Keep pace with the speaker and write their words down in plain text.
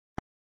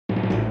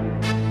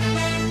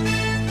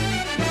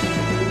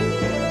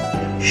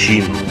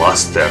Machine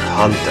Master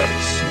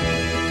Hunters.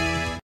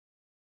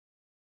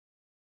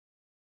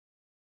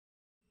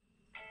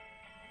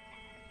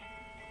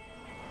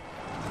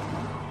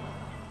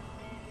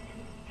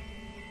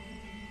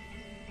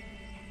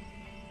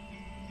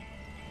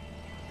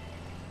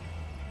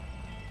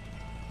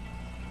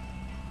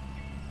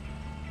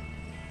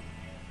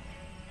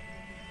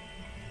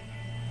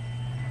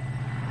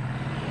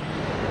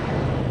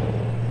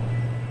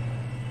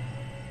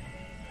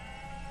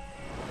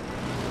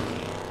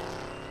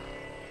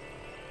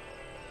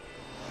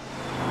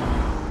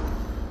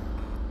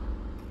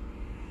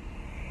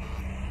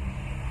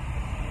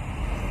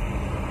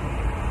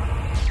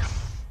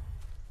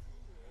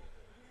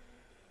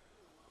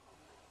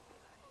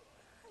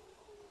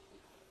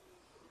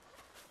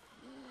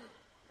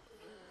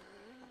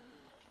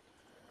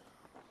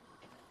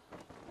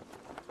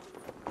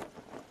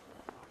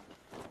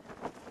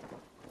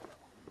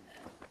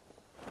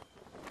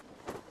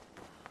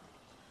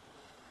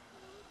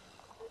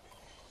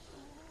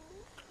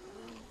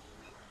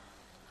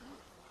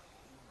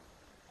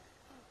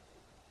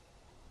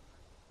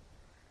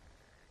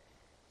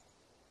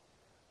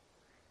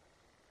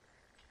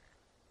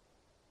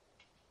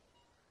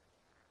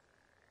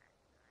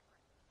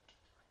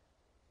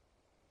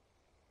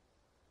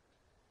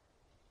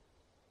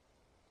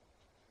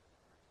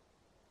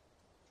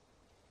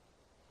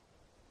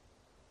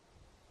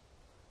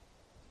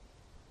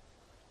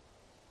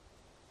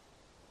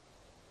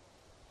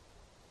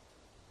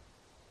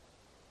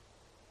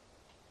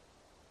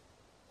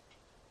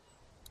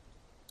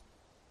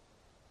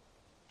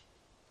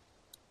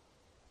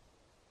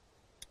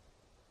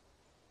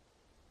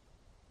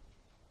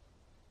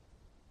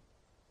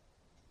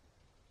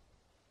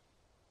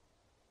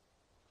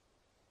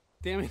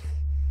 Damn it.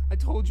 I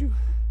told you.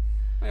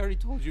 I already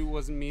told you it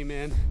wasn't me,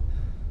 man.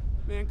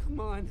 Man, come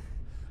on.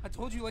 I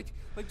told you like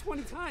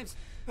 20 times.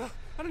 I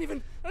don't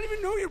even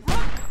know your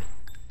brother.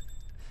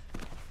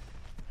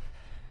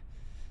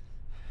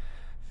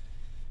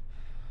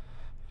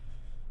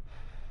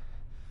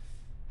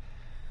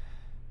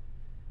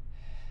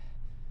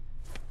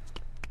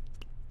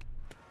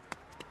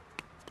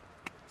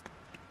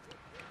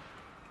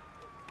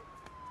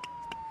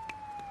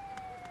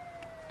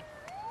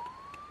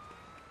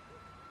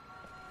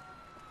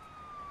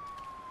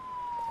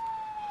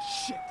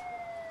 Shit.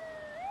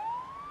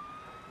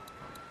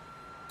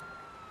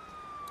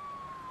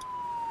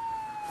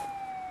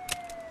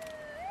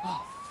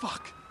 Oh,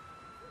 fuck.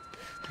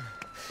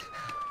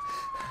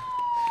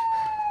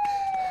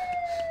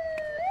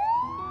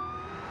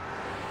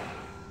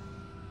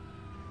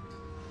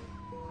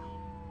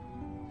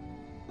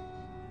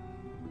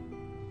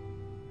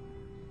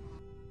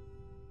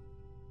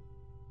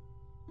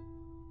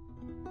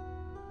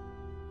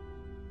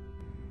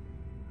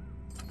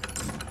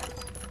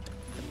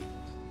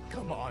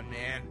 Come on,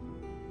 man.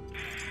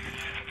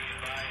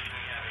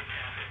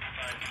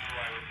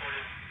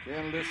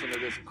 Can't listen to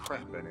this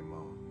crap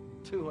anymore.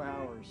 2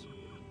 hours.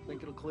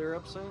 Think it'll clear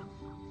up soon?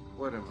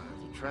 What am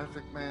I, the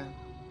traffic man?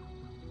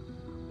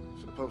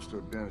 Supposed to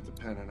have been at the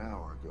pen an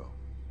hour ago.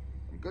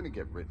 I'm gonna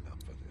get written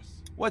up for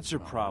this. What's your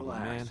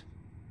problem, Relax. man?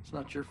 It's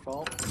not your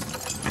fault.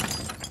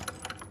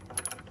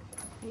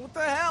 What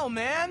the hell,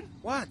 man?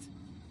 What?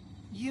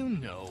 You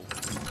know.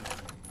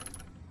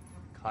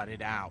 Cut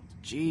it out.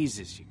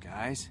 Jesus, you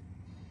guys.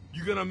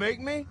 You gonna make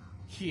me?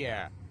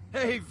 Yeah.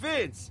 Hey,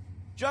 Vince!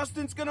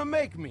 Justin's gonna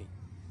make me!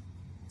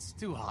 It's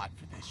too hot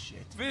for this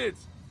shit.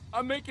 Vince,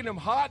 I'm making him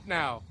hot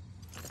now.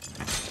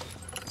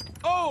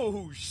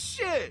 Oh,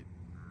 shit!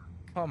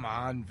 Come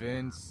on,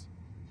 Vince.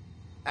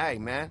 Hey,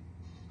 man.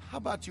 How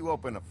about you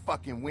open a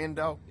fucking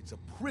window? It's a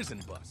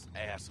prison bus,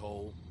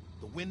 asshole.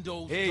 The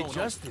windows Hey, don't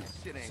Justin,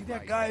 Shit ain't see that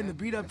right, guy in man. the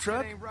beat-up That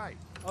truck? Shit ain't right.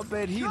 I'll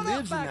bet he Shut up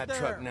lives in back that there.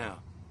 truck now.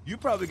 You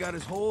probably got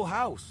his whole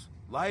house.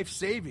 Life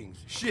savings.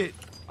 Shit,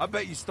 I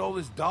bet you stole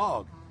his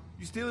dog.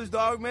 You steal his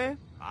dog, man?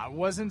 I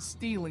wasn't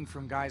stealing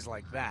from guys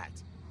like that.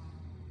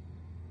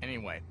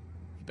 Anyway,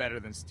 better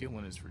than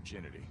stealing his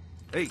virginity.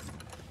 Hey,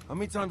 how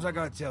many times I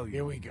gotta tell you?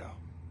 Here we go.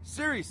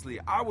 Seriously,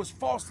 I was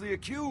falsely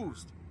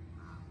accused.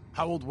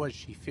 How old was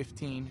she?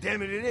 15?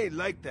 Damn it ain't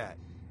like that.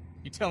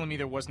 You telling me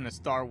there wasn't a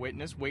star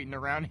witness waiting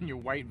around in your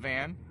white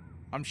van?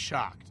 I'm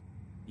shocked.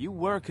 You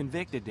were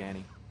convicted,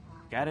 Danny.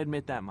 Gotta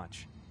admit that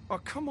much. Oh,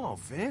 come on,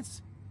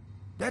 Vince.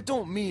 That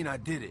don't mean I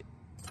did it.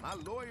 My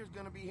lawyer's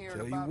gonna be hearing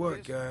Tell you about what,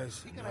 this.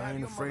 guys, He gonna I have ain't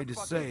your afraid to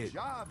motherfucking say it.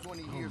 jobs when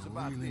he hears I'm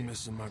about really this.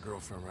 missing my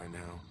girlfriend right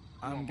now.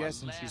 I'm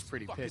guessing she's last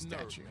pretty fucking pissed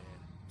nerve, at you. man.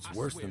 It's I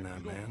worse swear, than that,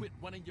 you don't man. quit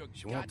running your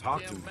She won't talk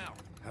to goddamn me.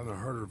 mouth. Haven't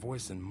heard her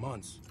voice in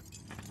months.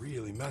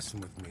 Really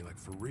messing with me, like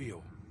for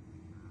real.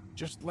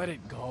 Just let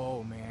it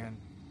go, man.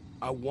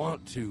 I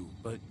want to,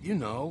 but you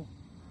know,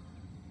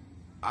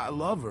 I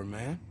love her,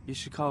 man. You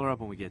should call her up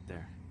when we get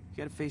there. You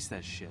gotta face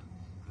that shit.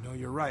 No,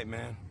 you're right,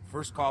 man.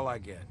 First call I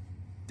get.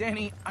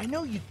 Danny, I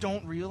know you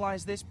don't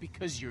realize this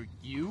because you're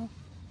you,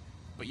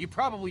 but you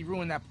probably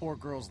ruined that poor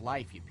girl's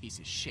life, you piece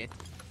of shit.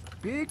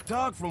 Big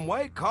talk from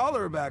White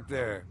Collar back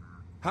there.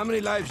 How many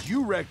lives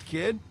you wrecked,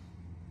 kid?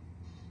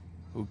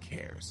 Who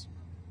cares?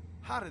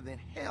 hotter than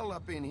hell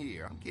up in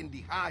here. I'm getting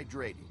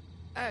dehydrated.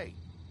 Hey,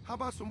 how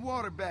about some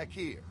water back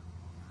here?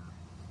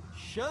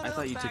 Shut up. I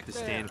thought you took back the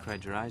there. stand and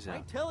cried your eyes I out.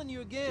 ain't telling you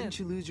again. Didn't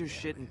you lose your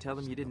shit and tell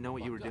them you didn't know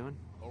what you were doing?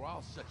 Or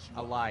I'll set you I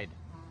up. lied.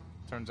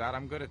 Turns out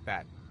I'm good at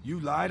that. You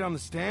lied on the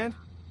stand?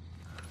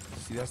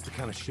 See, that's the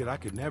kind of shit I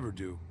could never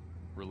do.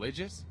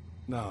 Religious?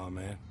 Nah,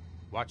 man.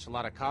 Watch a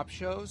lot of cop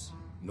shows?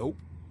 Nope.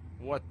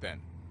 What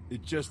then?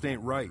 It just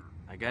ain't right.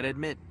 I gotta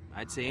admit,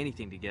 I'd say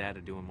anything to get out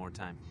of doing more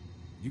time.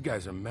 You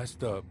guys are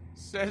messed up.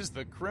 Says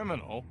the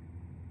criminal.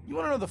 You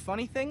wanna know the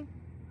funny thing?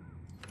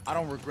 I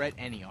don't regret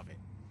any of it.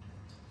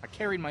 I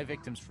carried my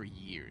victims for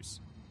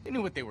years. They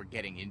knew what they were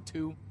getting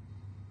into.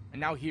 And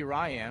now here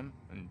I am,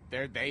 and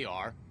there they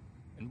are.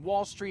 And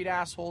Wall Street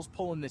assholes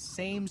pulling the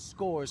same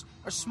scores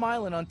are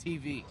smiling on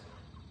TV.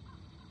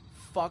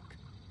 Fuck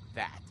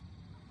that.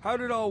 How'd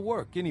it all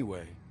work,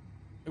 anyway?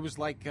 It was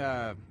like,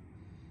 a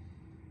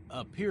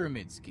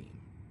pyramid scheme.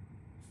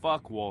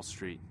 Fuck Wall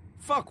Street.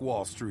 Fuck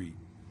Wall Street.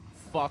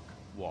 Fuck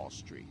Wall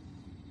Street.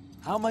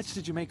 How much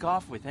did you make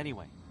off with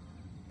anyway?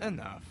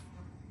 Enough.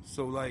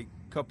 So, like,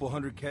 couple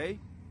 $100K?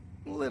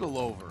 A little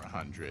over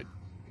 100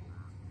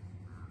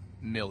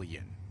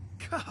 million.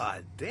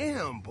 God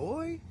damn,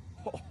 boy.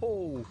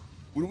 Oh,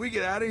 when we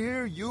get out of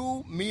here,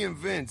 you, me, and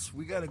Vince,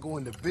 we gotta go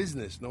into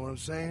business, know what I'm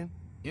saying?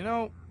 You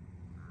know,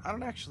 I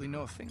don't actually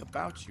know a thing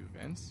about you,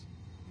 Vince.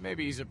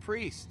 Maybe he's a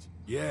priest.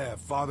 Yeah,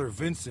 Father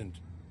Vincent.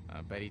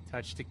 I bet he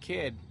touched a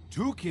kid.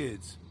 2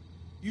 kids.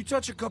 You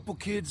touch a couple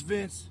kids,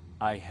 Vince?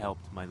 I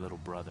helped my little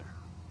brother.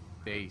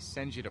 They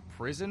send you to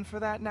prison for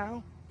that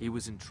now? He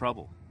was in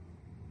trouble.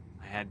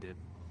 I had to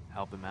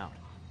help him out.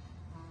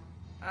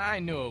 I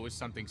knew it was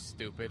something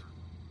stupid.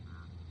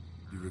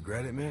 You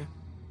regret it, man?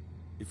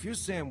 If you're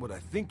saying what I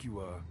think you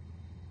are,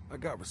 I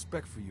got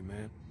respect for you,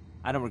 man.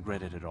 I don't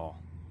regret it at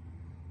all.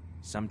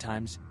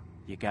 Sometimes,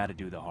 you gotta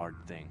do the hard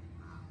thing.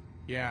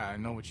 Yeah, I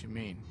know what you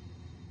mean.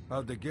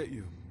 How'd they get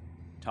you?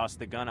 Toss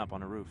the gun up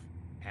on a roof.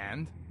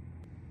 And?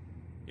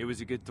 It was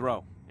a good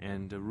throw,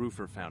 and a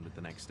roofer found it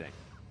the next day.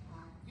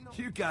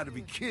 You gotta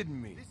be kidding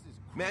me.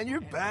 Man,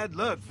 you're bad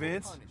luck,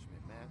 Vince.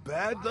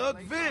 Bad luck,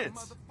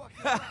 Vince.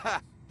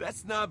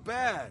 That's not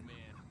bad.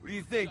 What do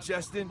you think,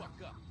 Justin?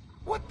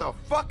 What the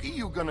fuck are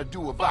you gonna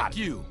do about Fuck it?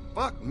 you.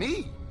 Fuck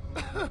me?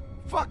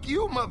 Fuck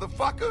you,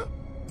 motherfucker.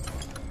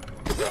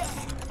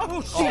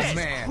 Oh, shit! Oh,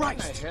 man. What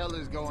the hell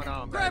is going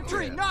on back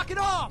Crabtree, there? knock it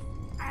off!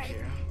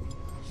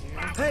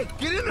 Hey,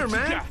 get in there,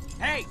 man.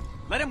 Hey,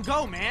 let him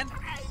go, man.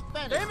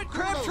 Damn it,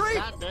 Crabtree!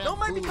 Don't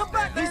make me come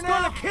back there He's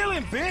now! gonna kill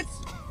him, Vince.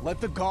 Let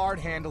the guard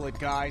handle it,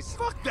 guys.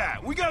 Fuck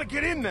that. We gotta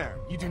get in there.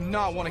 You do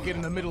not want to get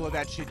in the middle of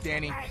that shit,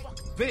 Danny.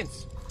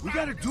 Vince, we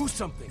gotta do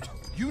something.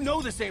 You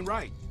know this ain't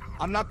right.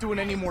 I'm not doing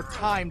any more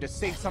time to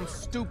save some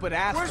stupid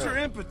asshole. Where's your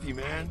empathy,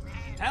 man?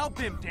 Help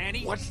him,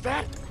 Danny. What's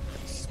that?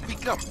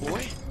 Speak up,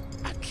 boy.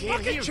 I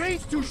can't hear Fucking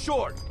chain's too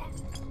short.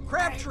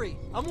 Crabtree,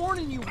 I'm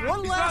warning you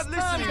one He's last not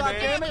time, listening,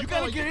 man. goddammit! You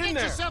gotta get in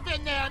there. yourself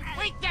in there and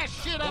wake that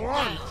shit up Come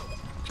on. now.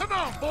 Come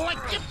on, boy,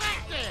 get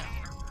back there.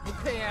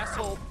 Okay,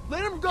 asshole,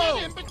 let him go!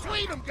 Get in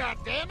between them,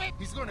 goddammit.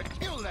 He's gonna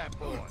kill that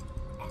boy.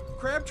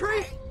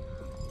 Crabtree?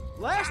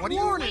 Last What are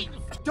you warning!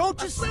 waiting for? Don't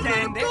just Let him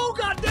stand there. go,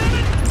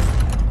 goddammit!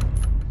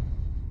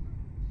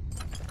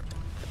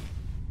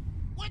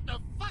 What the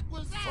fuck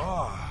was that?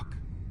 Fuck.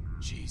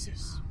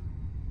 Jesus.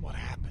 What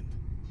happened?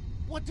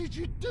 What did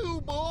you do,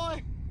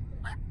 boy?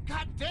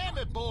 God damn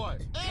it, boy.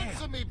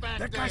 Answer me back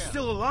That there. guy's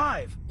still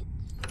alive.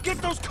 Get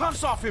those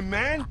cuffs off him,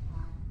 man.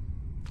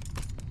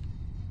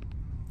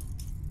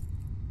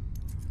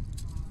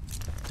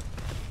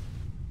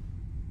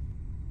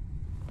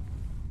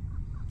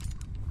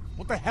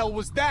 What the hell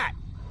was that?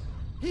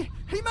 He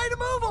made a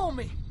move on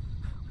me!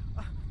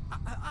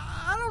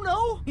 I don't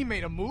know! He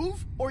made a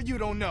move, or you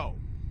don't know?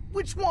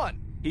 Which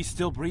one? He's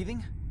still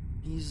breathing?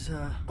 He's,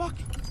 Fuck.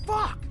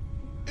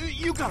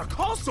 You gotta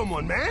call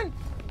someone, man.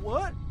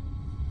 what?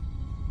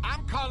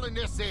 I'm calling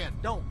this in.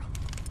 Don't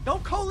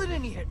call it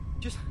in yet.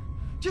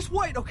 Just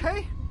wait,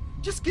 okay?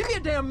 Just give me a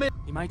damn minute.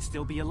 He might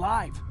still be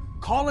alive.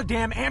 Call a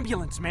damn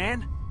ambulance,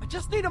 man. I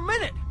just need a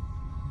minute.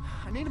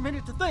 I need a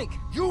minute to think.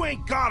 You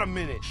ain't got a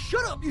minute.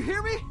 Shut up, you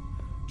hear me?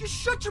 Just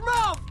shut your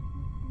mouth!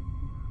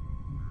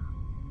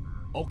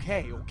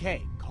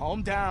 Okay,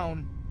 calm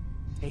down.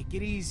 Take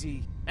it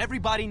easy.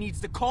 Everybody needs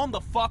to calm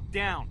the fuck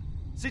down.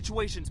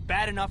 Situation's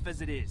bad enough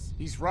as it is.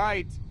 He's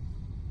right.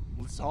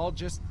 Let's all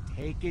just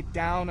take it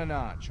down a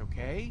notch,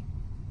 okay?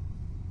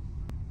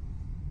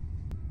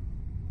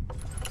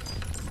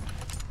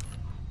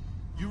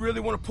 You really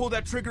want to pull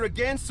that trigger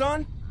again,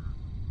 son?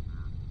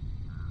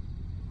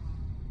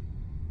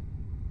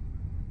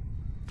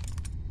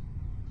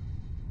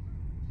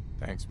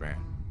 Thanks, man.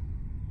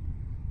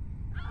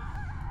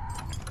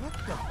 What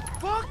the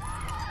fuck?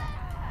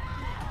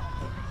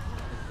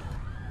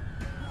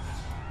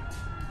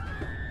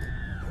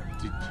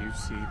 Did you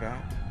see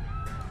that?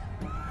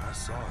 I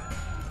saw it.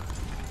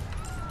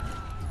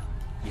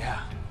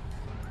 Yeah.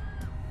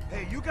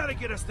 Hey, you gotta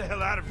get us the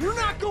hell out of here. You're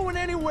not going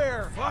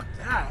anywhere! Fuck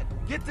that.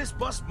 Get this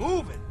bus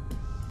moving.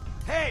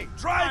 Hey,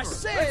 driver, I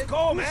said let's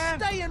go, you're man.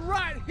 staying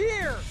right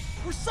here!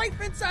 We're safe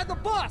inside the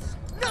bus!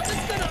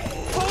 Nothing's gonna...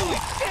 Holy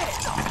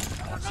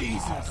shit!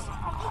 Jesus.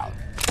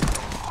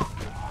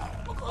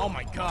 Oh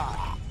my god.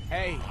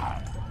 Hey.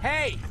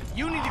 Hey!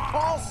 You need to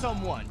call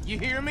someone. You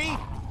hear me?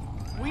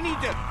 We need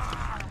to...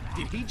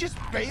 Did he just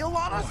bail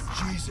on us?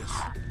 Oh, Jesus.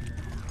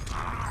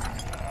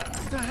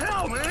 What the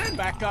hell, man?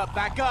 Back up,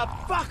 back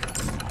up. Fuck!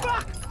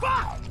 Fuck!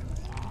 Fuck!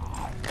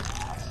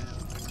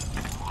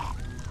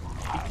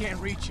 He can't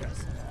reach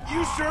us.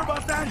 You sure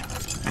about that?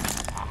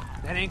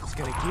 That ankle's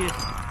gonna give.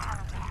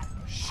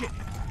 Shit.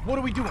 What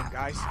are we doing,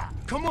 guys?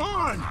 Come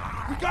on!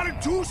 We gotta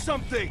do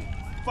something!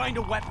 Find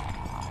a weapon.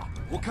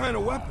 What kind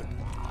of weapon?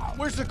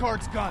 Where's the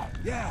guard's gun?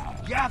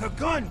 Yeah, the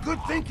gun. Good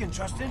thinking,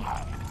 Justin.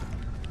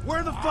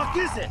 Where the fuck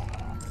is it?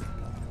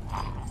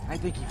 I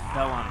think he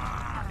fell on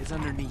it. It's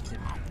underneath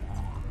him.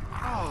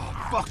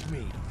 Oh, fuck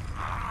me.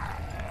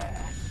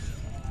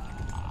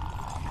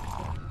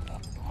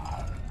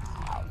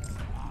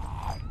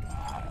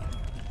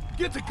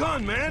 Get the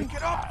gun, man! Pick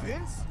it up,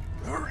 Vince!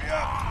 Hurry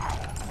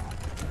up!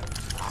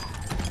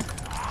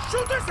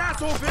 Shoot this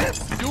asshole, Vince!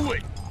 Do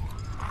it!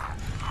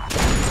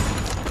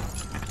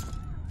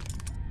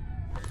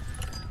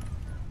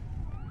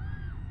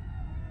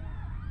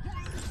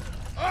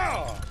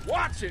 Oh,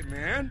 watch it,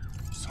 man!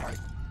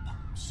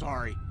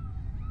 Sorry.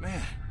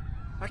 Man,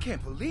 I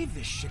can't believe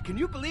this shit. Can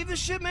you believe this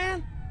shit,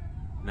 man?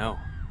 No.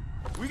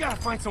 We gotta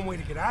find some way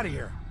to get out of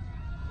here.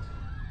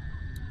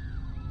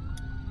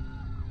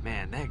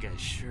 Man, that guy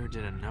sure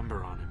did a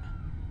number on him.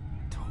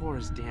 Tore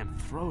his damn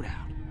throat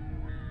out.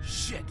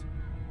 Shit.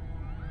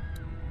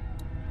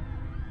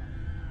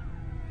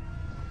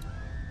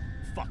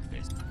 Fuck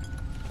this.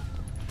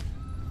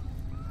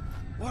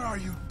 What are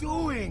you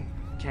doing?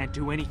 Can't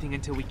do anything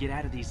until we get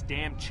out of these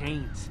damn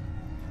chains.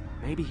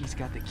 Maybe he's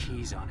got the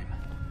keys on him.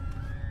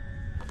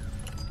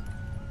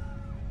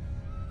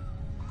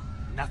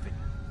 Nothing.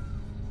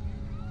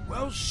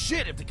 Well,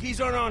 shit, if the keys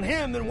aren't on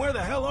him, then where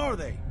the hell are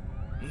they?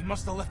 He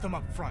must have left them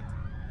up front.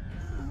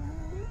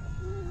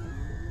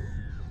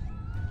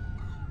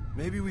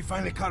 Maybe we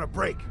finally caught a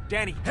break.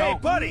 Danny, Hey,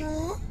 don't. buddy!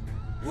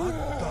 What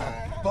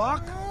the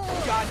fuck?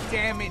 God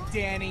damn it,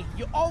 Danny.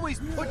 You always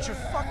put your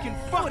fucking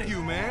foot Fuck in.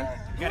 you, man!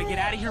 We gotta get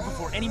out of here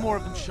before any more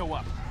of them show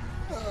up.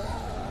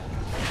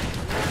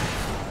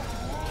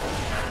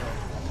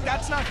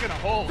 That's not gonna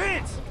hold.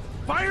 Vince!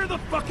 Fire the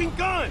fucking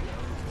gun!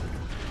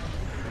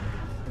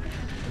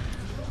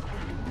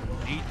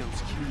 Need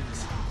those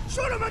keys.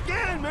 Shoot him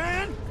again,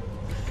 man!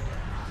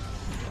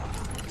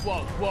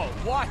 Whoa, whoa,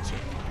 watch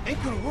it.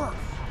 Ain't gonna work.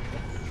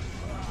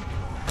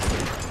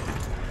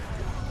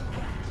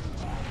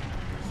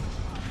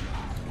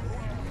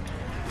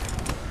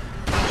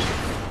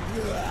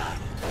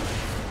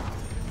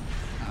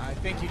 I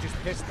think you just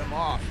pissed them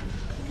off.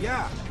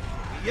 Yeah,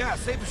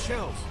 save the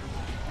shells.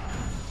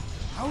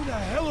 How the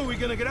hell are we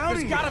gonna get out of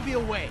There's here? gotta be a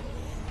way.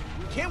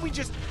 Can't we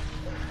just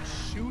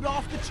shoot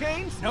off the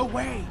chains? No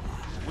way.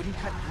 Wouldn't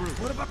cut through.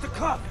 What about the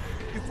cuff?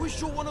 If we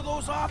shoot one of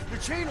those off, the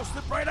chain will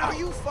slip right out. Are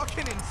you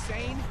fucking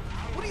insane?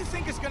 What do you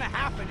think is gonna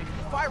happen if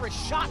you fire a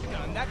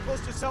shotgun that close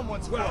to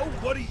someone's Well,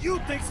 foot? what do you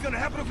think's gonna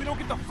happen if we don't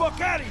get the fuck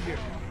out of here?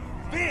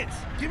 Vince,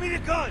 give me the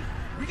gun.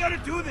 We gotta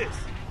do this.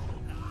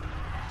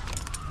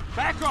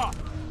 Back off.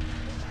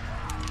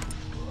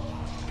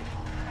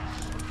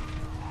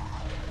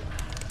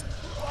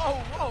 Whoa,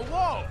 whoa,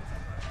 whoa!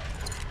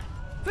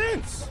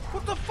 Vince,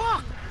 what the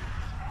fuck?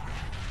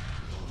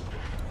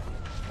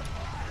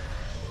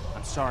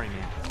 I'm sorry,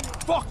 man.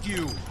 Fuck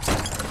you.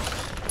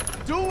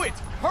 Do it!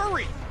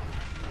 Hurry!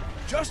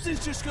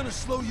 Justin's just gonna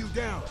slow you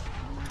down.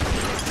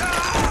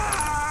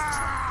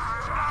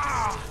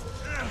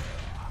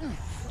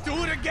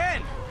 Do it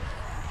again!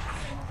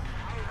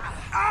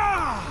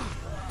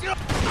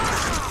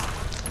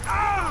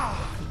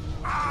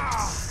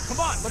 Come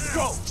on, let's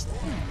go!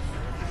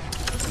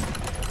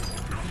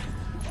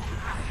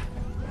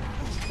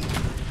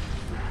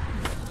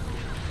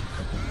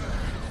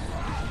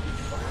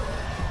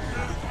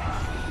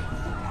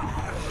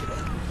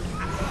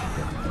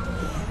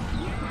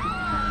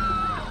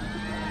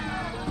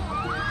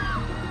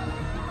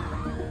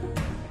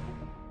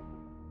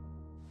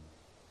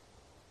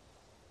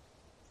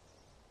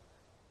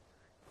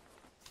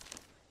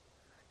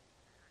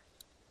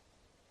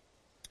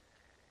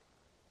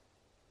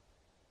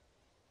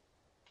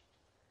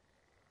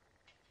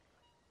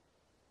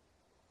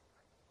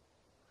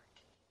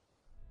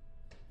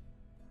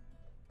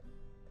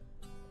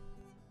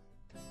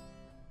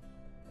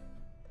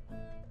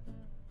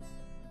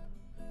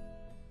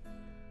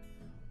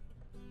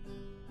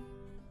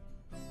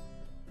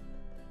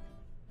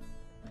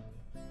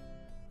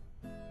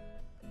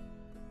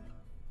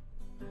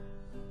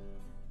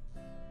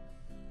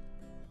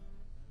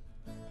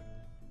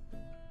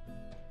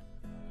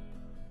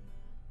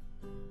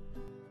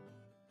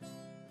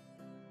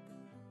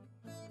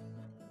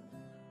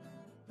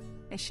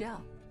 Hey,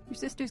 Shell, your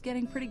sister's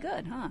getting pretty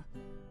good, huh?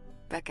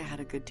 Becca had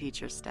a good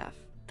teacher, Steph.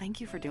 Thank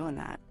you for doing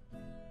that.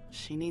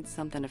 She needs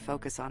something to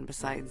focus on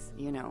besides,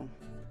 you know,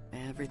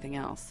 everything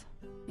else.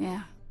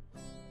 Yeah.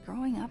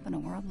 Growing up in a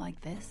world like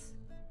this,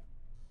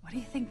 What do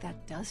you think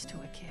that does to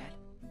a kid?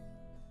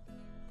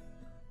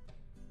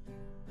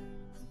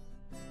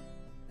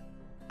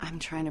 I'm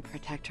trying to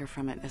protect her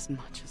from it as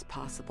much as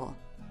possible.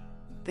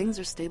 Things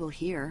are stable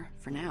here,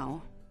 for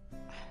now.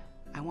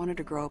 I want her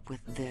to grow up with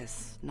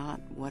this, not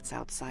what's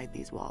outside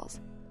these walls.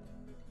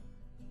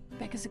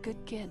 Becca's a good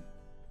kid.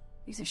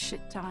 These are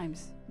shit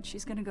times, and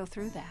she's gonna go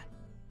through that.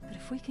 But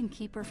if we can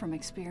keep her from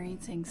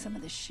experiencing some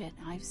of the shit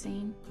I've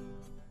seen...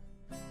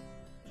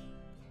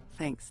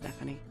 Thanks,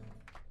 Stephanie.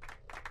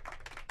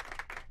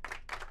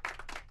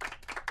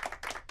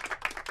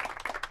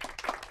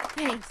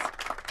 Thanks.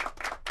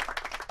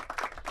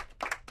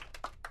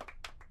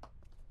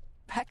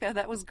 Becca,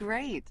 that was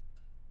great.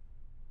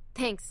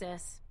 Thanks,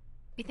 sis.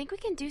 You think we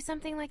can do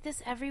something like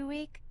this every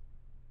week?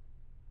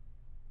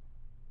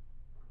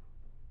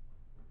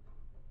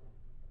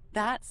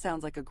 That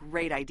sounds like a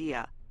great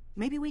idea.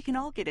 Maybe we can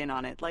all get in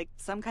on it, like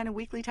some kind of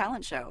weekly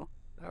talent show.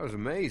 That was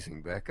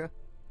amazing, Becca.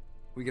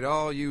 We could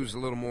all use a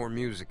little more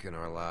music in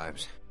our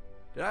lives.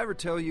 Did I ever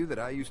tell you that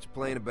I used to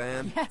play in a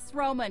band? Yes,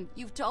 Roman,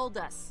 you've told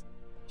us.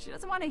 She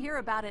doesn't want to hear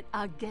about it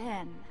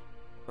again.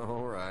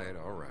 All right,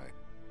 all right.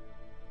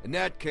 In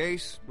that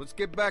case, let's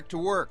get back to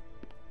work.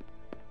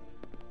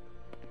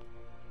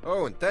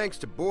 Oh, and thanks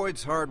to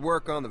Boyd's hard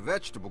work on the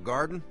vegetable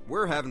garden,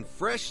 we're having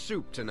fresh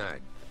soup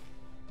tonight.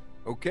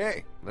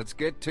 Okay, let's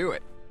get to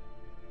it.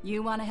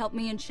 You want to help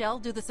me and Shell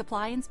do the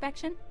supply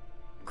inspection?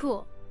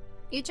 Cool.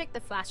 You check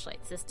the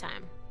flashlights this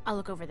time. I'll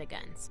look over the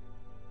guns.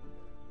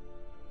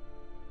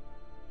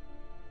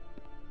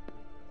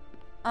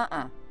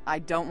 I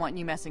don't want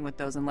you messing with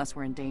those unless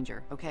we're in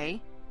danger,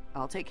 okay?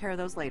 I'll take care of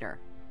those later.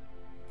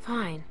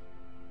 Fine.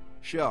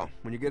 Shell,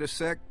 when you get a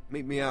sec,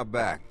 meet me out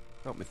back.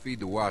 Help me feed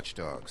the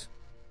watchdogs.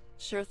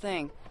 Sure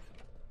thing.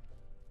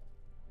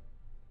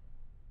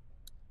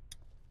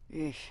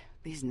 Eesh,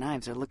 these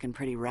knives are looking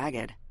pretty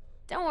ragged.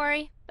 Don't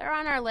worry, they're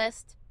on our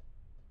list.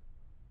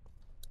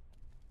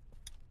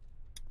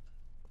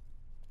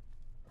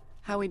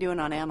 How we doing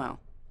on ammo?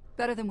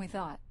 Better than we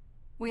thought.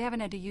 We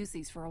haven't had to use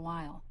these for a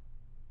while.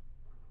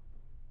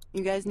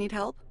 You guys need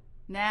help?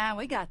 Nah,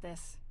 we got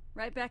this.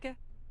 Right, Becca?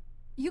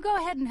 You go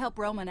ahead and help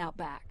Roman out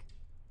back.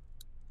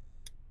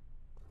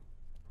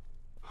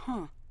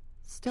 Huh.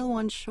 Still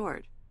one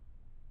short.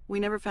 We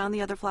never found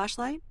the other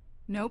flashlight?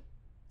 Nope.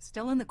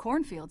 Still in the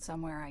cornfield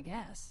somewhere, I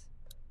guess.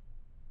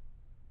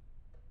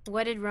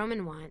 What did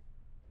Roman want?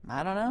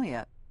 I don't know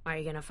yet. Are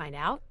you gonna find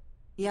out?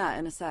 Yeah,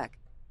 in a sec.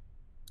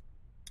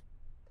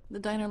 The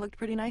diner looked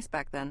pretty nice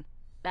back then.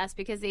 That's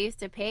because they used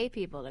to pay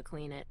people to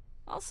clean it.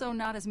 Also,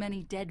 not as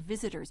many dead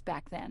visitors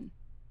back then.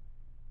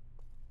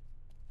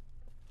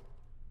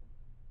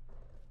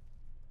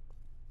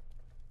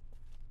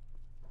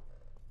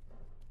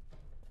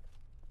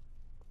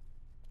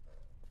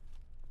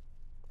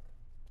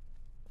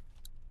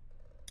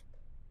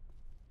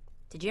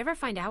 Did you ever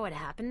find out what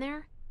happened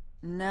there?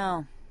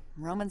 No.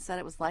 Roman said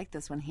it was like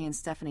this when he and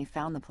Stephanie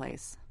found the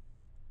place.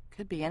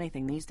 Could be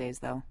anything these days,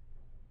 though.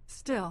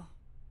 Still,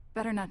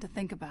 better not to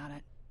think about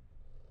it.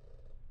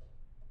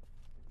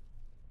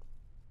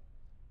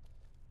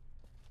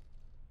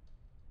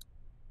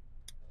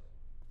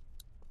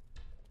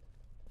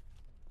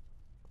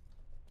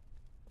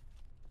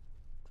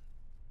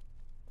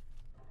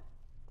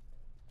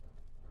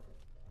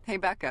 Hey,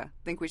 Becca,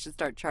 think we should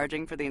start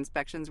charging for the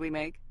inspections we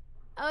make?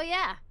 Oh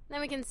yeah, then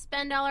we can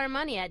spend all our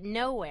money at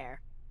nowhere.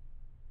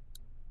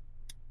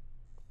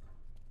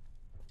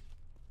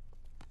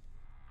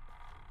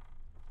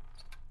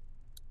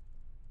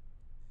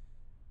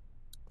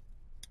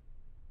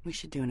 We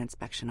should do an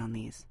inspection on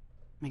these.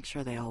 Make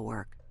sure they all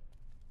work.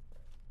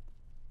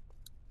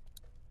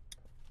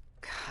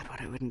 God,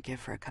 what I wouldn't give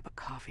for a cup of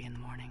coffee in the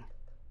morning.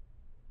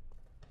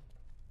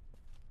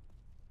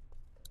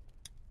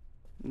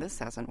 This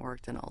hasn't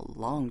worked in a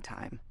long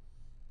time.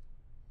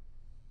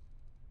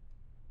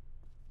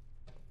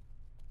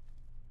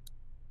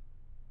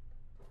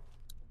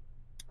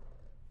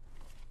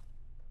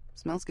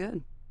 Smells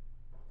good.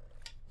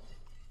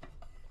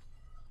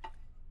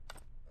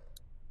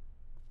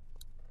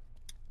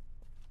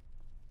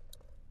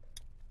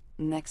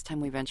 Next time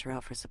we venture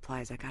out for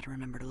supplies, I gotta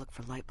remember to look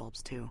for light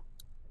bulbs, too.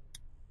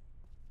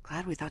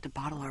 Glad we thought to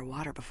bottle our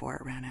water before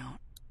it ran out.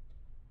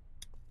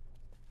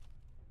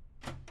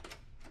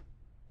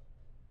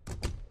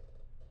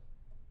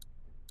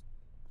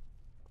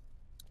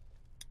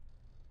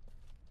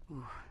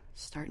 Ooh,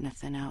 starting to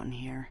thin out in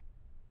here.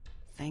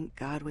 Thank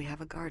God we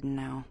have a garden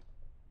now.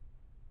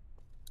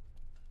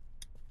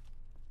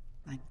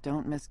 I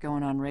don't miss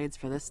going on raids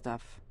for this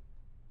stuff.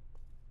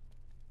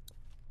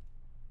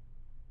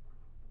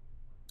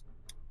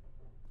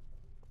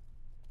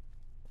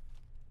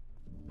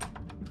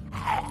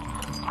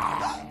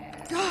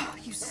 Oh,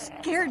 you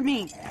scared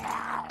me!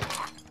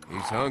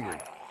 He's hungry.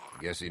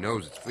 Guess he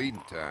knows it's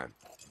feeding time.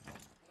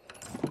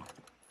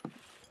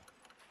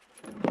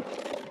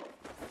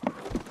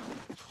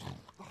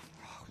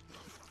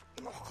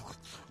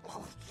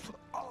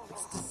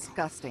 It's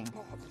disgusting.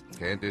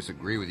 Can't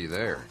disagree with you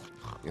there.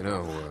 You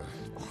know,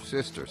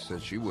 sister said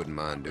she wouldn't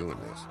mind doing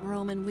this.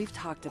 Roman, we've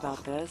talked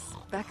about this.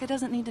 Becca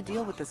doesn't need to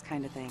deal with this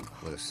kind of thing.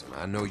 Listen,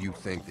 I know you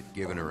think that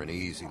giving her an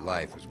easy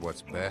life is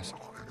what's best,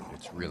 but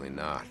it's really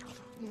not.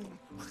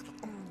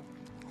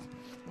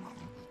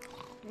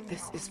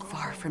 This is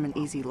far from an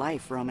easy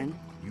life, Roman.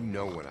 You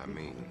know what I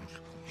mean.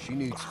 She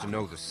needs to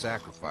know the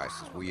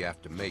sacrifices we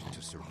have to make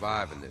to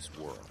survive in this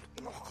world.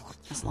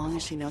 As long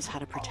as she knows how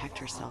to protect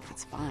herself,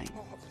 it's fine.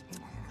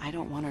 I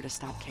don't want her to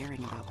stop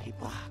caring about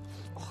people.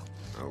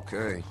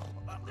 Okay.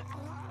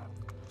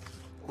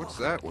 What's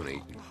that one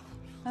eating?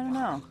 I don't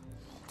know.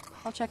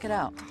 I'll check it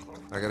out.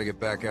 I gotta get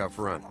back out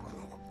front.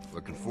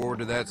 Looking forward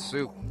to that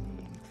soup.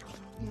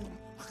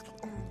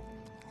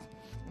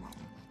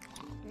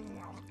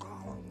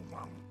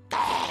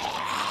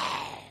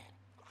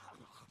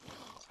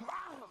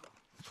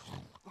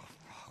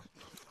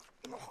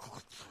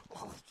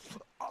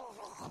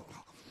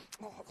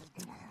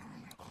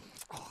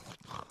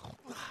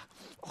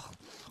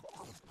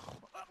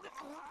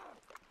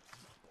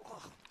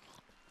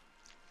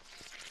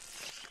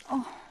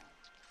 Oh,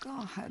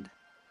 God.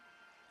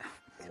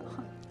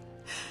 God.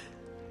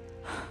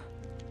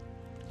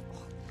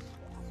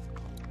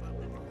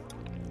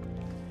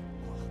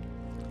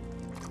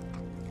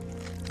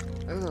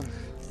 Ugh.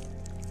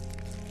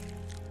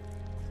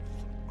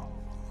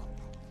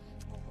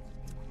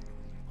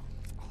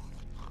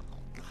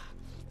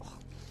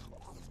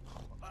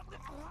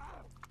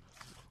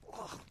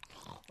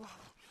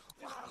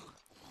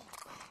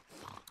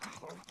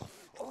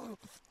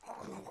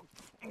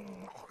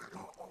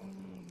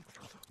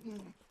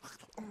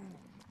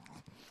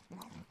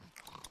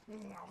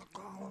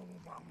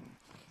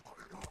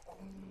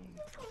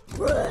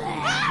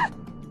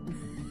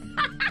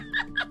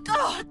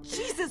 Oh,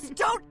 Jesus,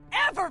 don't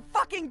ever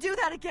fucking do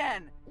that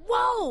again!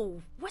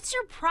 Whoa! What's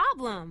your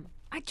problem?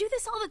 I do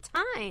this all the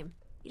time.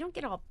 You don't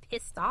get all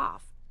pissed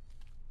off.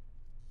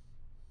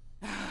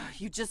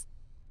 You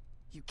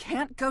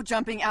can't go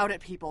jumping out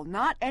at people.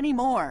 Not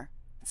anymore.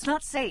 It's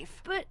not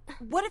safe. But...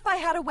 What if I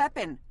had a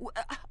weapon?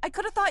 I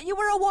could have thought you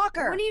were a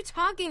walker. What are you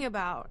talking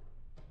about?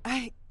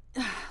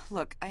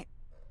 Look, I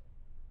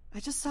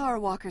just saw our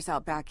walkers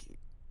out back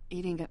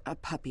eating a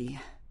puppy.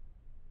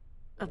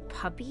 A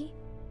puppy?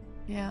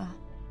 Yeah.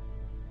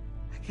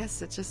 I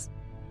guess it just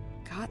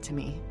got to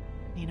me.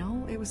 You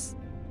know, it was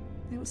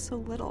so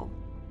little.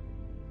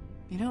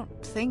 You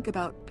don't think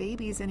about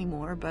babies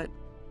anymore, but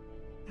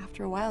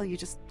after a while you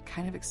just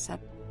kind of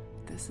accept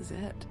this is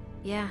it.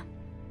 Yeah.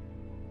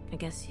 I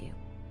guess you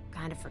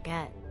kind of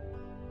forget.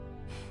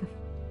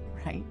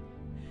 Right.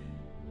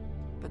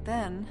 But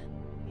then,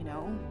 you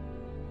know,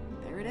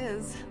 there it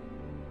is.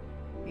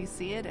 You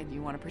see it and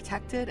you want to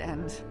protect it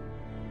and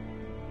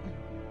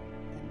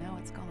now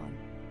it's gone.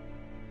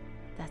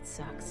 That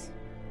sucks.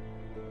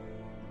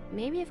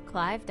 Maybe if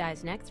Clive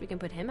dies next, we can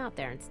put him out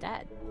there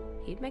instead.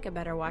 He'd make a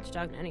better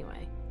watchdog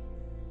anyway.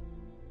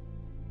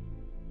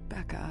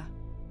 Becca.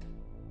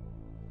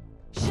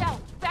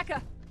 Shell!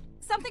 Becca!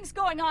 Something's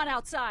going on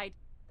outside!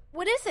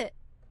 What is it?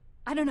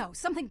 I don't know.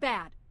 Something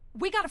bad.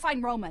 We gotta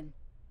find Roman.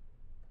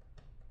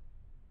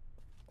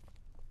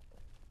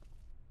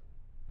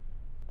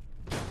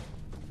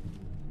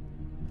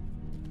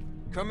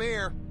 Come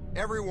here,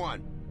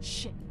 everyone.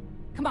 Shit.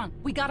 Come on,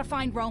 we gotta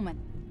find Roman.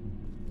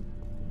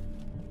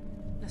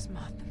 Lass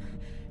maten.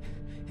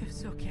 Jag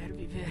så kär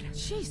vi vill.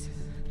 Jesus.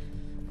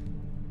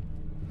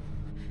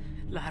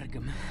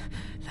 Largum.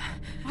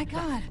 My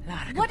God.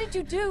 What did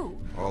you do?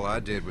 All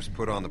I did was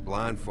put on the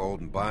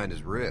blindfold and bind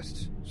his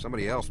wrists.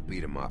 Somebody else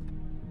beat him up.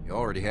 He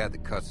already had the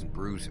cuts and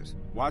bruises.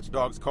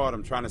 Watchdogs caught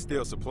him trying to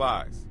steal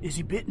supplies. Is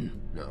he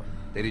bitten? No,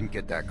 they didn't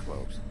get that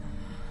close.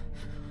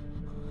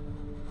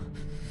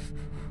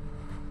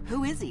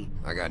 Who is he?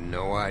 I got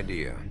no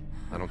idea.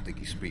 I don't think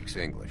he speaks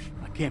English.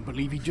 I can't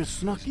believe he just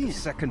snuck in. The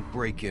second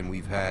break-in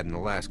we've had in the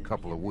last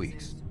couple of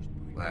weeks.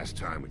 Last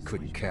time we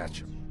couldn't catch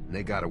him, and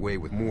they got away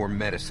with more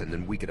medicine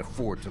than we could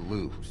afford to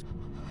lose.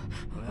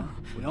 Well,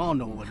 we all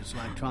know what it's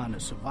like trying to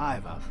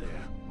survive out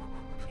there.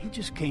 He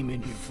just came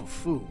in here for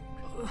food.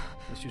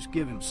 Let's just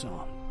give him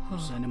some.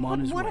 Send him on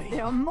his way. What if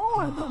there are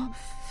more of them?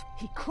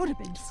 He could have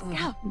been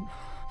scouting.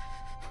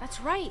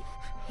 That's right.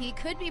 He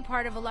could be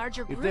part of a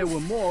larger group. If there were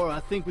more, I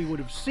think we would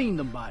have seen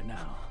them by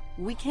now.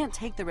 We can't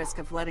take the risk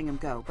of letting him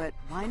go, but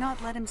why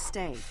not let him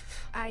stay?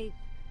 I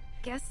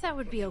guess that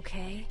would be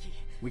okay.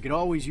 We could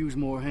always use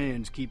more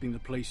hands keeping the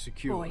place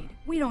secure. Boyd,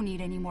 we don't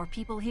need any more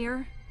people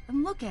here.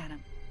 And look at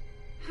him.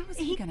 How is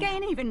he gonna...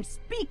 can't even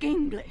speak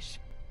English.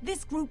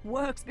 This group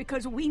works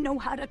because we know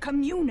how to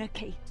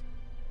communicate.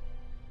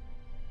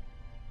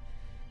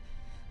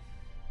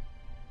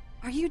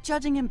 Are you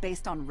judging him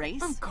based on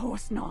race? Of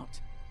course not.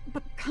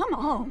 But come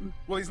on.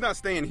 Well, he's not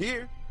staying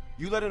here.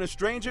 You let in a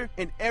stranger,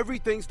 and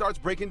everything starts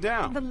breaking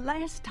down. The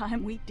last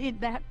time we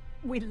did that,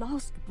 we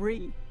lost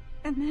Bree.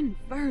 And then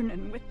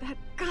Vernon with that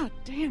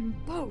goddamn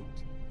boat.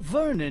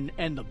 Vernon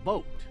and the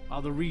boat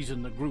are the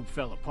reason the group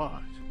fell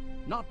apart.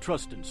 Not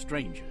trusting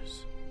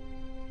strangers.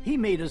 He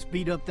made us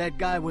beat up that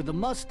guy with the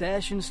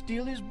mustache and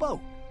steal his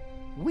boat.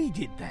 We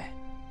did that.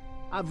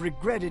 I've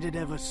regretted it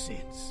ever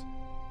since.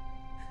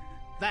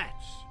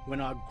 That's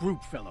when our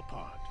group fell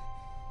apart.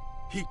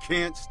 He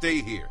can't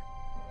stay here.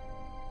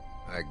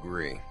 I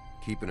agree.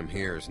 Keeping him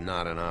here is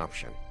not an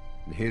option.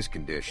 In his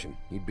condition,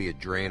 he'd be a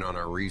drain on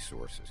our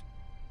resources.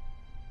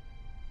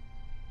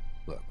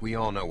 Look, we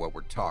all know what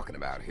we're talking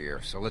about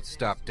here, so let's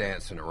stop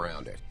dancing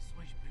around it.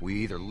 We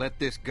either let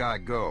this guy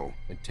go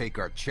and take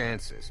our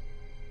chances,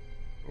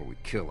 or we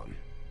kill him.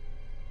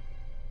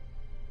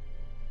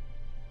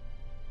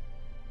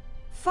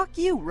 Fuck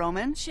you,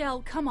 Roman.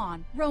 Shell, come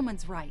on.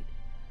 Roman's right.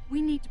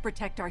 We need to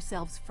protect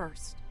ourselves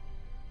first.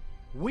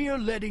 We're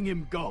letting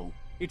him go.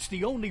 It's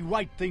the only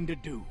right thing to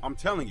do. I'm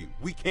telling you,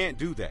 we can't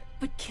do that.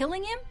 But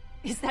killing him?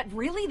 Is that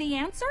really the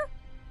answer?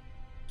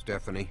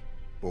 Stephanie,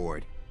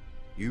 Boyd,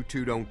 you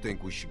two don't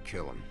think we should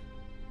kill him.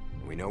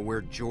 We know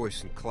where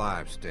Joyce and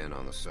Clive stand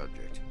on the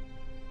subject.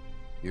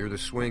 You're the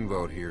swing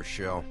vote here,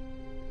 Shell.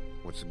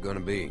 What's it gonna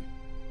be?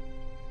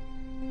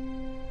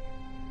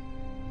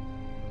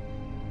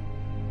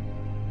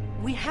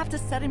 We have to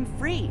set him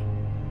free.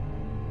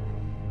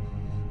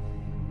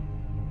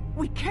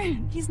 We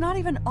can't. He's not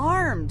even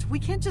armed. We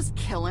can't just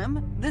kill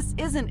him. This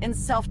isn't in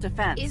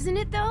self-defense. Isn't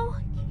it, though?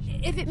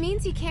 If it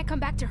means he can't come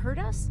back to hurt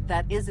us?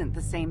 That isn't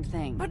the same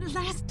thing. But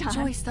last time...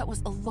 Joyce, that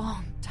was a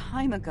long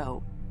time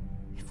ago.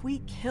 If we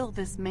kill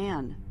this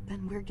man,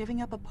 then we're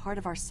giving up a part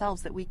of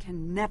ourselves that we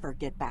can never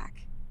get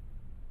back.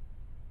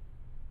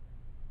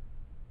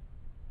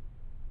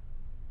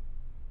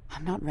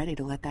 I'm not ready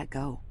to let that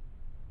go.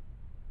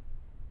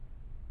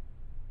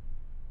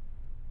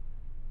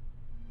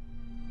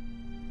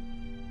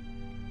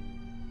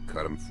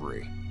 Cut him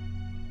free.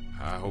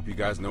 I hope you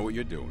guys know what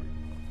you're doing.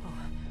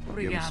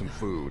 Give him some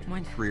food,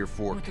 3 or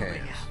 4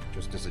 cans,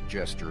 just as a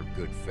gesture of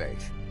good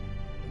faith.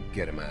 And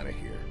get him out of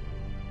here.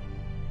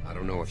 I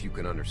don't know if you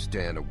can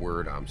understand a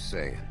word I'm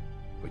saying,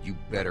 but you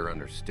better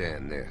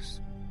understand this.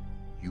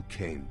 You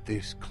came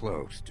this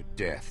close to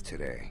death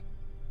today.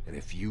 And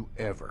if you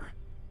ever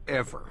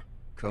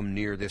come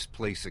near this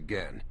place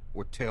again,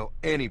 or tell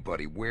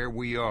anybody where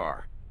we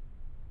are,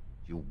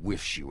 you'll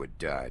wish you had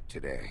died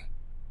today.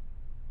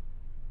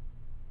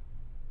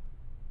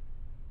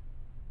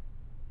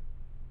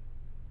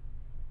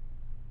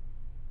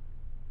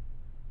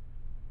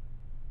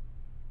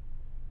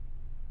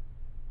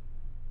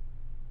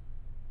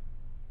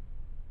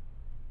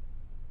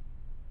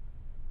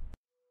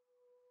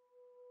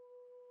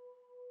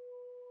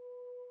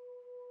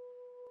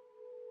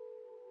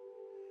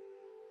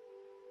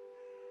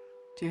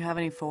 Do you have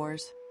any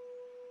 4s?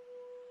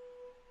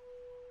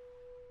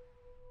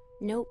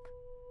 Nope.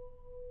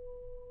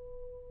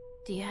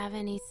 Do you have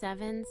any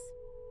 7s?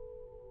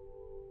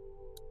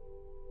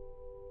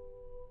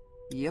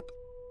 Yep.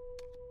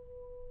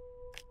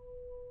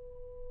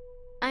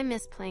 I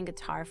miss playing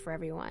guitar for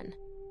everyone.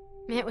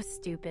 It was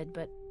stupid,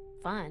 but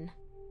fun.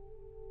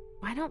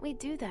 Why don't we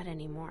do that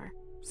anymore?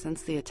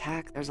 Since the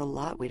attack, there's a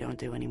lot we don't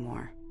do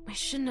anymore. I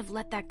shouldn't have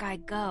let that guy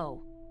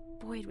go.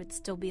 Boyd would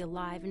still be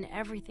alive and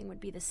everything would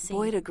be the same.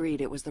 Boyd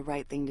agreed it was the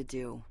right thing to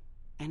do.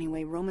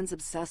 Anyway, Roman's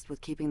obsessed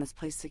with keeping this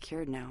place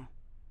secured now.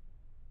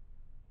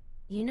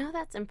 You know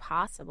that's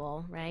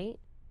impossible, right?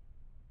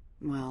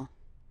 Well,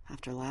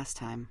 after last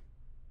time.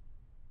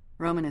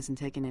 Roman isn't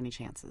taking any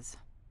chances.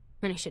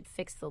 And he should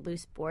fix the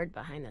loose board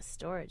behind the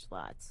storage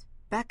lots.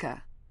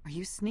 Becca, are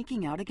you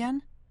sneaking out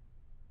again?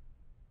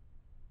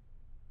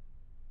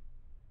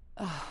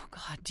 Oh,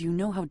 God, do you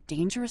know how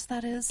dangerous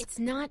that is? It's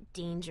not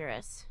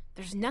dangerous.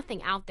 There's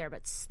nothing out there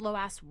but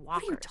slow-ass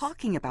walkers. What are you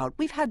talking about?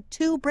 We've had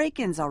 2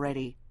 break-ins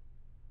already.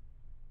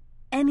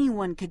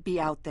 Anyone could be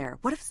out there.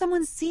 What if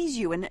someone sees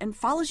you and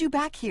follows you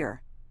back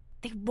here?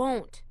 They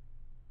won't.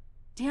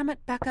 Damn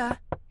it,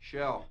 Becca.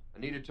 Shell, I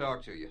need to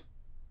talk to you.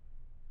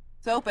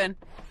 It's open.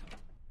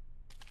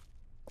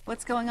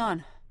 What's going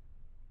on?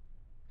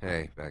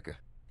 Hey, Becca.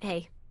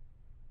 Hey.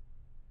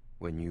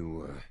 When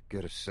you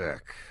get a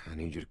sec, I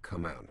need you to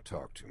come out and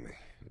talk to me.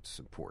 It's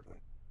important.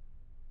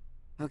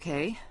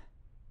 Okay.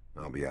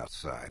 I'll be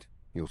outside.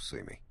 You'll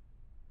see me.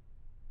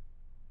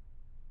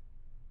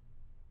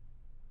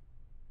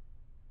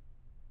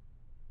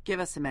 Give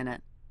us a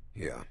minute.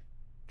 Yeah.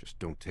 Just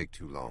don't take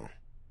too long.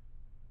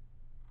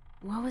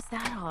 What was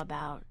that all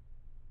about?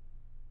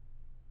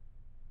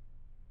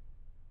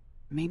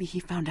 Maybe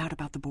he found out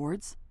about the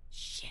boards?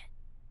 Shit.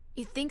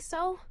 You think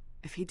so?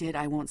 If he did,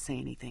 I won't say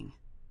anything.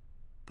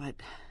 But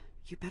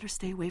you better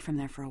stay away from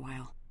there for a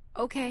while.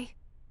 Okay.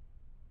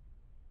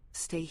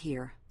 Stay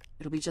here.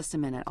 It'll be just a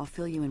minute. I'll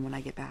fill you in when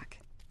I get back.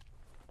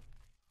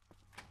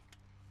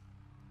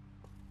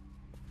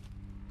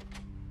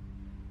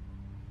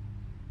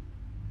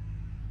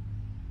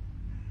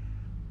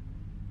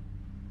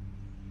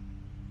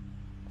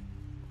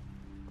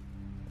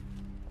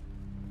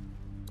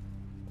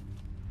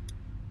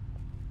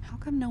 How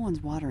come no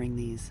one's watering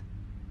these?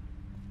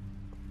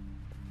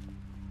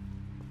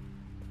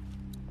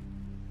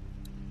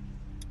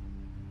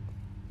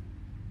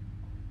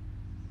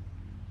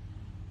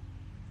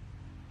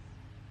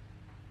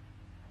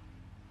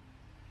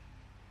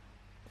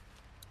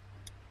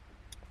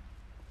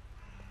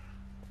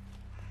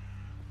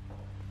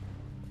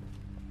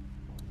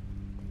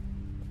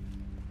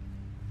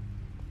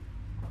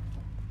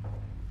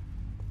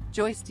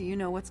 Joyce, do you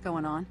know what's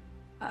going on?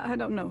 I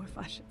don't know if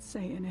I should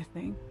say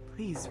anything.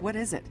 Please, what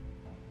is it?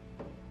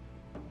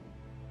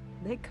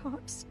 They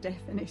caught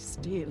Stephanie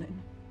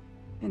stealing,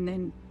 and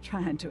then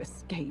trying to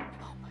escape.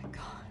 Oh my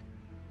God.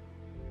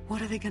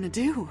 What are they gonna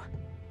do?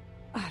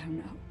 I don't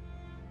know.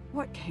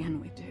 What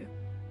can we do?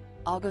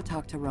 I'll go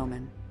talk to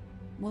Roman.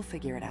 We'll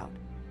figure it out.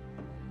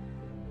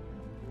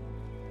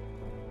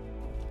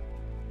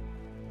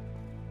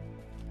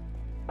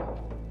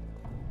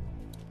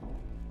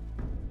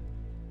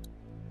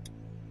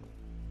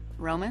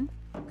 Roman?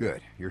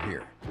 Good, you're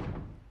here.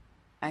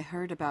 I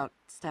heard about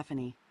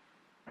Stephanie.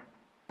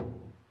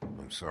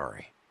 I'm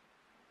sorry.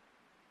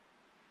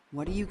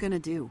 What are you gonna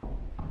do?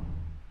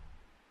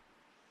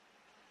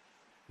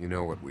 You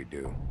know what we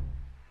do.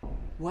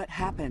 What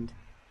happened?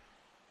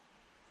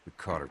 We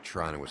caught her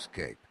trying to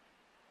escape.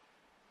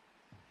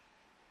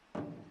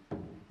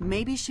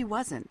 Maybe she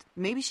wasn't.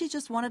 Maybe she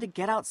just wanted to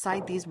get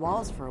outside these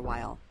walls for a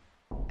while.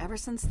 Ever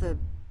since the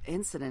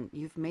incident,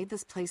 you've made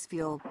this place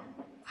feel,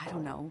 I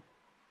don't know,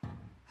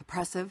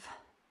 oppressive.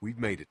 We've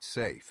made it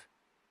safe.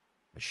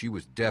 She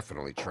was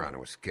definitely trying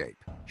to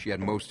escape. She had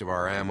most of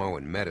our ammo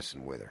and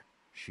medicine with her.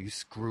 She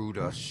screwed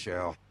us,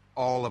 Shell.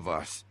 All of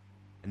us.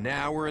 And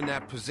now we're in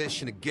that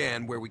position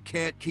again where we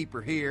can't keep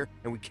her here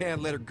and we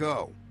can't let her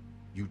go.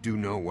 You do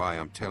know why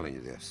I'm telling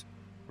you this,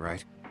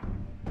 right?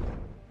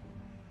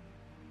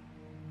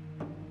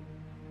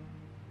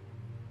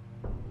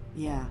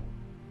 Yeah.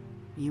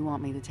 You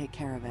want me to take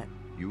care of it.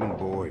 You and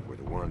Boyd were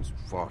the ones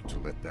who fought to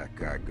let that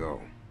guy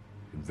go.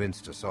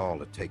 Convinced us all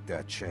to take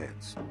that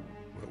chance.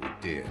 Well, we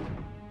did.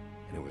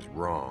 And it was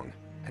wrong.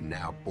 And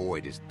now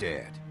Boyd is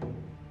dead.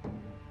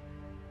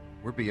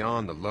 We're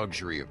beyond the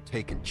luxury of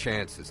taking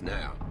chances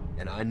now.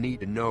 And I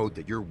need to know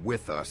that you're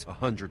with us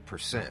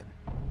 100%.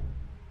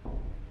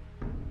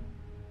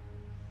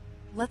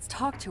 Let's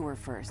talk to her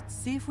first.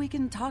 See if we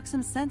can talk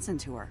some sense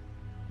into her.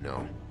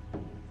 No.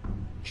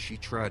 She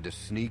tried to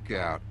sneak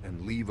out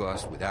and leave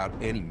us without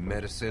any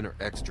medicine or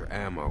extra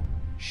ammo.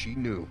 She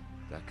knew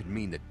that could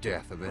mean the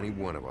death of any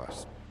one of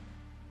us.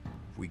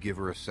 If we give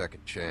her a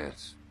second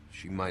chance,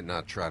 she might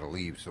not try to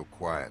leave so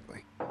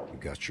quietly. You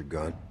got your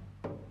gun?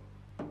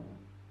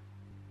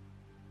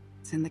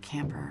 It's in the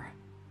camper.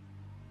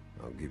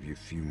 I'll give you a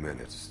few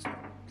minutes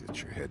to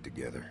get your head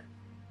together.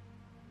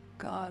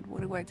 God,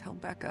 what do I tell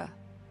Becca?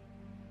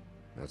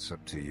 That's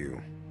up to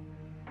you.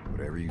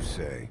 Whatever you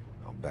say,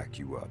 I'll back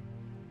you up.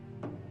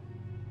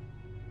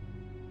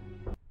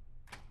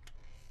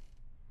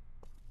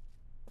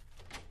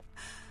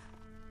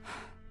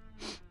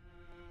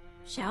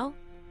 Shell?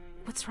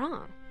 What's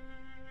wrong?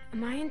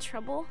 Am I in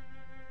trouble?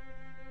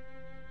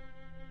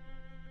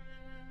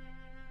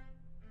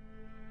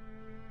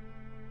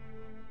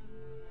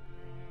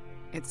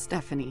 It's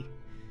Stephanie.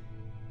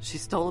 She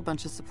stole a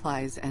bunch of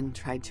supplies and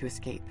tried to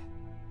escape.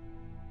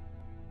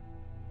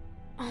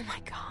 Oh my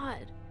God.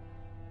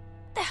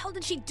 What the hell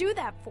did she do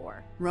that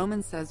for?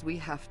 Roman says we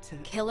have to...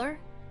 Kill her?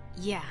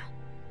 Yeah.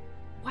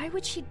 Why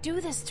would she do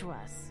this to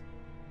us?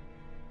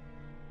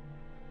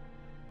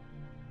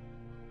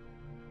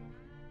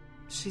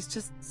 She's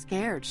just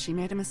scared. She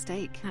made a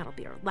mistake. That'll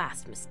be her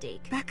last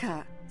mistake.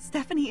 Becca,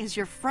 Stephanie is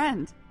your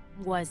friend.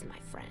 Was my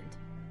friend.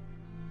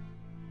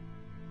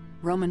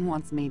 Roman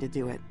wants me to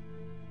do it.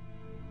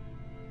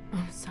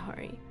 I'm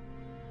sorry.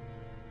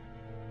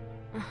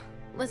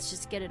 Let's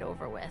just get it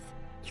over with.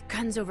 Your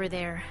gun's over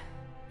there,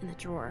 in the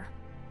drawer.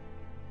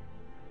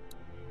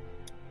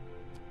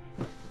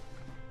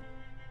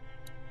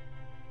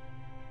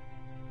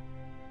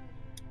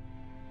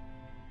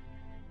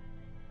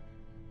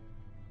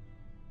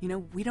 You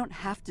know, we don't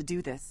have to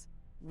do this.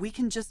 We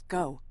can just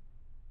go.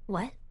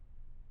 What?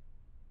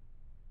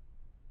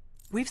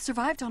 We've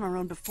survived on our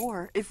own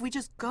before. If we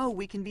just go,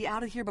 we can be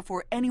out of here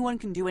before anyone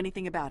can do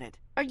anything about it.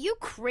 Are you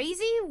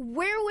crazy?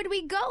 Where would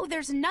we go?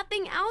 There's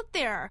nothing out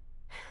there.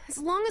 As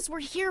long as we're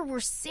here,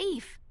 we're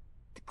safe.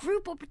 The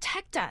group will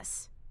protect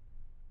us.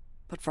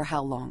 But for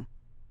how long?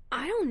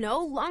 I don't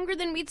know. Longer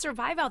than we'd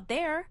survive out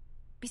there.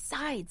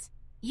 Besides,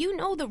 you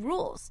know the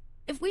rules.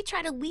 If we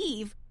try to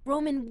leave,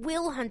 Roman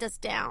will hunt us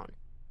down.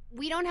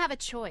 We don't have a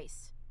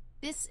choice.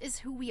 This is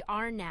who we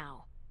are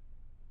now.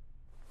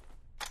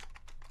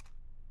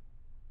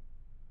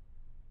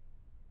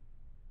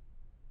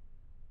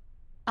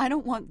 I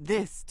don't want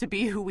this to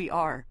be who we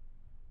are.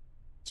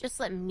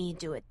 Just let me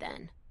do it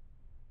then.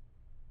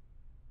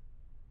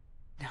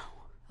 No,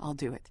 I'll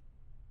do it.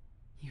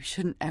 You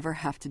shouldn't ever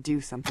have to do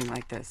something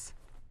like this.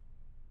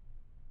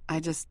 I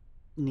just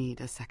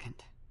need a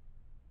second.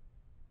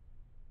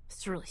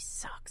 This really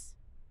sucks.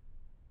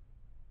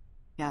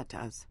 Yeah, it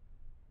does.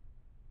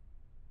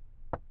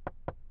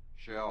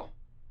 Shell,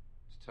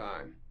 it's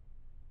time.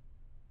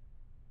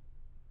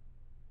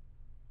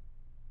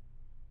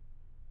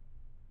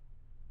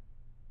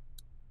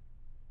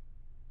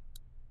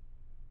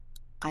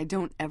 I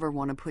don't ever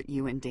want to put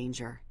you in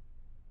danger.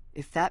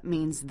 If that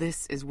means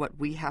this is what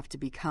we have to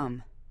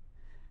become,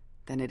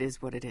 then it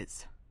is what it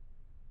is.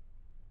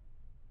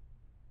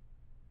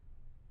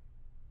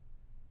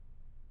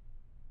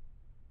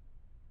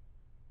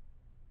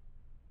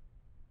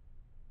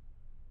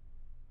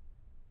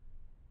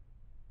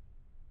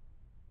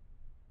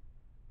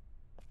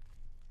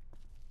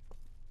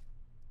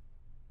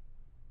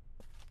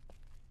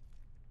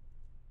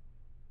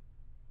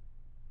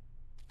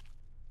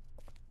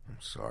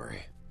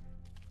 sorry.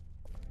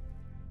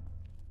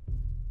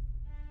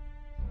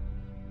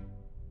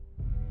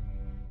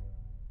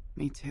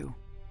 Me too.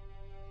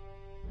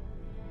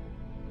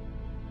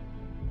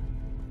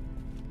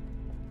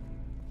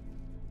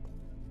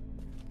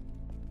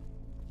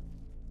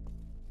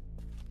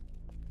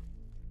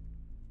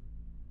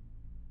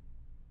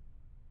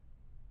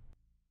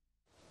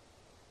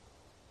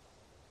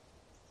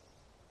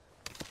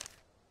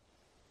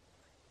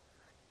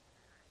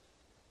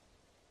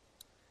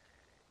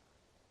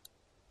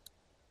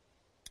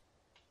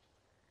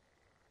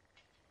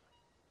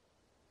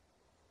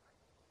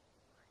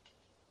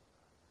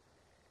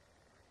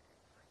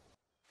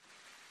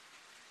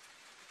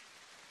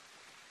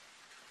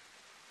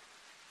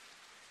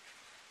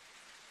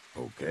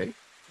 Okay,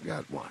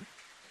 got one.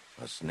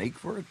 A snake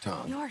for a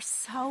tongue. You're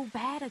so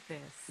bad at this.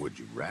 Would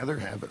you rather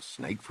have a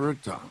snake for a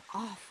tongue?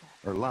 Awful.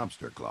 Or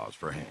lobster claws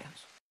for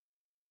hands?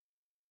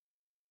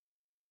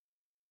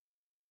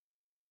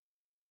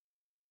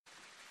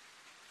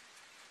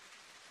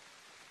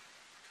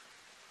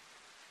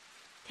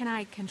 Can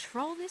I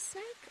control this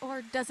snake,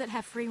 or does it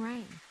have free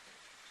reign?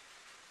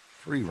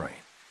 Free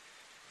reign.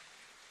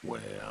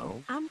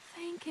 Well... I'm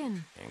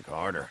thinking. Think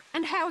harder.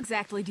 And how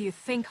exactly do you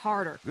think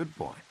harder? Good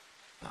point.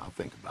 I'll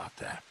think about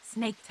that.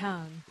 Snake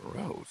tongue.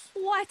 Gross.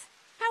 What?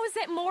 How is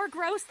it more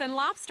gross than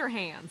lobster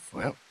hands?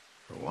 Well,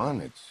 for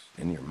one, it's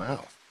in your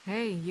mouth.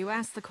 Hey, you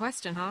asked the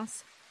question,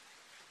 Haas.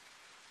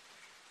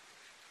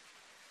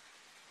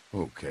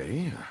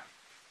 Okay,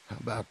 how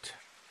about...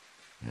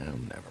 Well,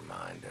 never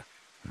mind.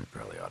 I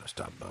probably ought to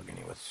stop bugging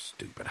you with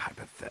stupid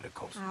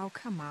hypotheticals. Oh,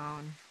 come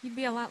on. You'd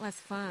be a lot less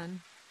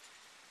fun.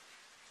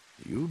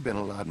 You've been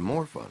a lot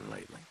more fun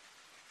lately.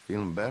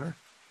 Feeling better?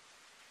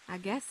 I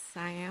guess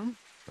I am.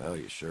 Well,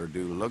 you sure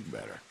do look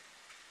better.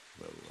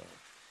 Well,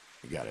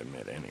 you gotta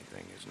admit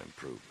anything is an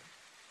improvement.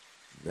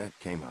 That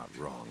came out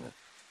wrong.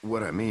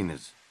 What I mean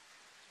is...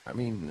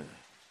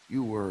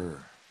 you were,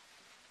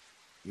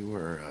 you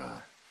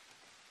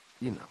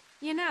know.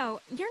 You know,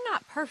 you're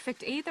not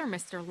perfect either,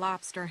 Mr.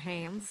 Lobster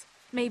Hands.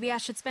 Maybe I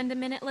should spend a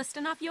minute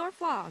listing off your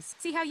flaws.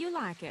 See how you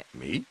like it.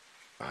 Me?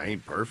 I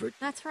ain't perfect.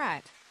 That's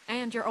right.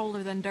 And you're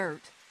older than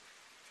dirt.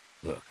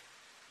 Look,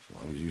 as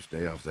long as you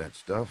stay off that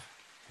stuff,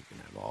 you can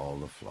have all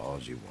the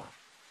flaws you want.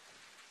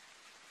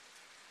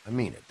 I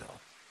mean it,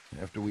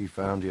 though. After we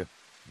found you,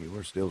 you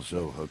were still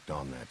so hooked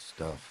on that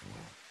stuff.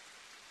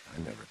 Well, I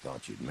never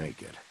thought you'd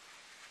make it.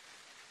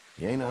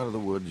 You ain't out of the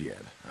woods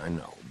yet, I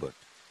know, but...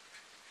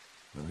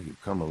 Well,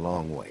 you've come a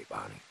long way,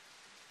 Bonnie.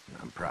 And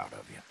I'm proud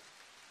of you.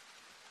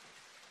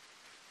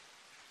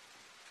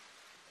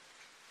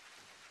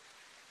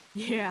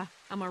 Yeah,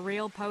 I'm a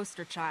real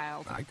poster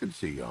child. I could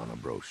see you on a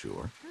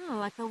brochure. Oh,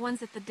 like the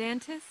ones at the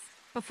dentist?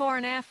 Before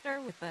and after,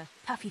 with the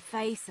puffy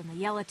face and the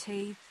yellow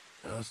teeth.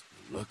 Just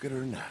look at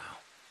her now.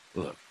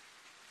 Look,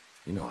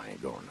 you know I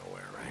ain't going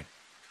nowhere, right?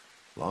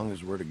 As long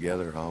as we're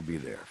together, I'll be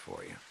there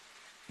for you.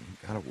 You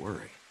ain't gotta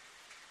worry.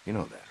 You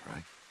know that,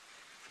 right?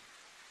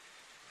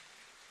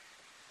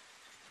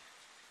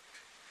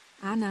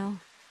 I know.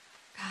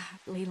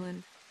 God,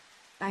 Leland,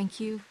 thank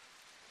you.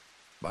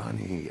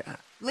 Bonnie,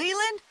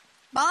 Leland?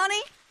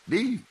 Bonnie?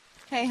 Dee.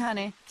 Hey,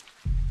 honey.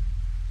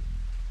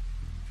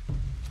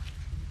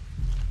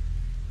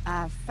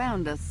 I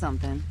found us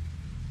something.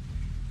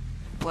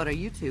 What are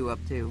you two up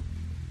to?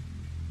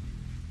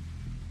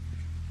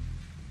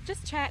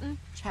 Just chatting.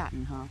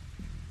 Chatting, huh?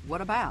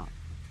 What about?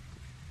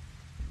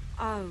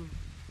 Oh,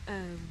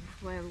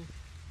 well,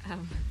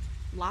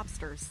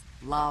 lobsters.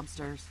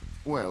 Lobsters?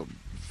 Well,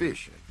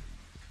 fishing.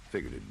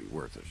 Figured it'd be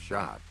worth a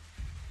shot.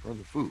 For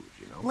the food,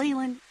 you know.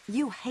 Leland,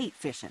 you hate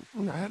fishing.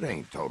 That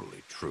ain't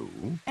totally true.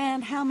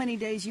 And how many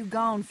days you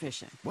gone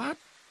fishing? What?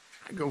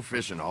 I go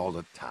fishing all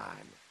the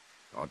time.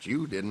 Thought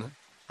you, didn't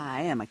I?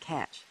 I am a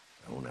catch.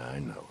 Don't I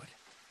know it?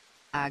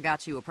 I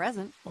got you a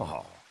present.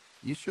 Oh,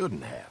 you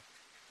shouldn't have.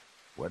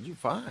 What'd you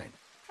find?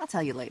 I'll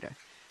tell you later.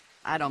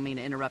 I don't mean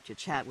to interrupt your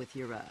chat with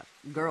your,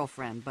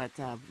 girlfriend, but,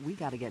 we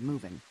gotta get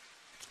moving.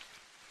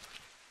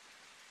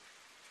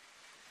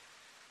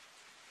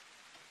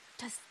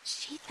 Does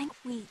she think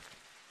we...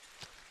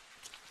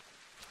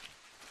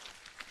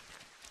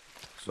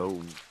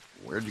 So,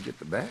 where'd you get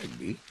the bag,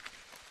 Dee?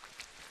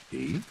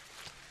 Dee?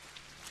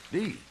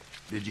 Dee,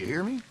 did you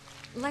hear me?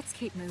 Let's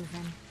keep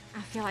moving.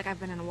 I feel like I've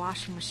been in a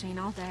washing machine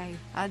all day.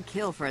 I'd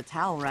kill for a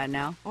towel right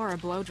now. Or a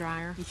blow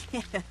dryer.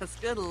 Yes,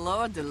 good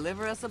Lord,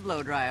 deliver us a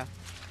blow dryer.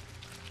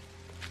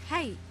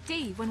 Hey,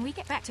 Dee, when we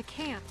get back to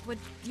camp, would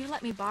you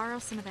let me borrow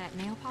some of that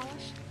nail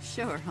polish?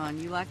 Sure, hon.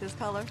 You like this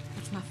color?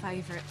 It's my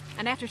favorite.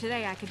 And after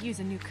today, I could use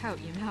a new coat,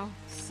 you know?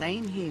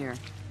 Same here.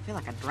 I feel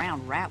like a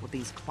drowned rat with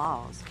these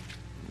claws.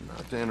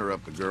 Not to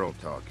interrupt the girl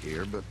talk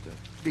here, but,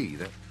 Dee,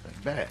 that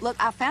bag. Look,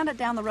 I found it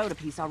down the road a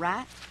piece, all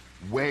right?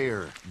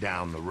 Where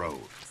down the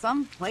road?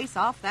 Some place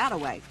off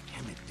that-a-way.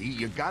 Damn it, Dee,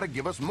 you gotta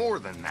give us more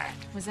than that.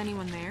 Was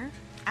anyone there?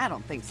 I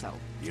don't think so.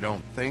 You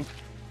don't think,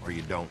 or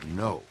you don't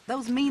know?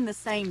 Those mean the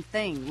same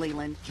thing,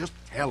 Leland. Just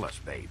tell us,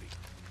 baby.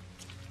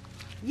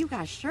 You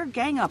guys sure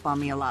gang up on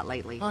me a lot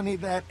lately. Honey,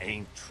 that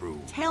ain't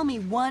true. Tell me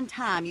one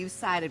time you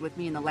sided with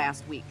me in the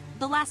last week.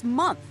 The last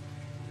month.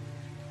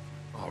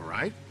 All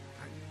right.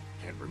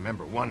 I can't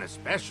remember one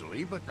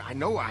especially, but I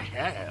know I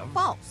have.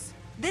 False.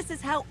 This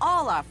is how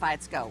all our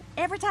fights go.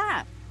 Every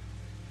time.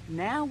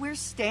 Now we're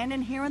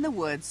standing here in the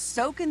woods,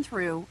 soaking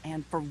through,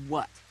 and for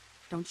what?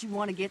 Don't you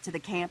want to get to the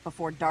camp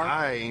before dark?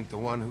 I ain't the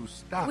one who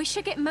stopped. We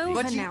should get moving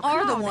now. But you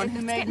are the one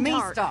who made me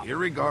stop.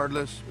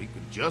 Irregardless, we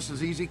could just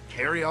as easy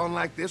carry on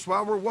like this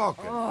while we're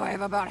walking. Oh,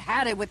 I've about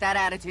had it with that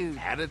attitude.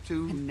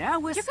 Attitude? And now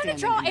we're You're gonna standing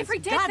draw in this every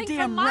dead thing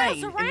goddamn from miles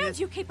rain around. in this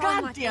You keep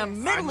on like goddamn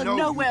this. middle I of know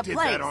nowhere you did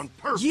place. that on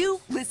purpose.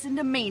 You listen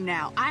to me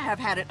now. I have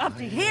had it up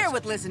to here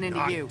with listening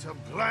to you. To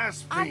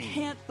blaspheme. I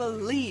can't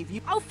believe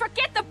you. Oh,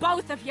 forget the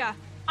both of you.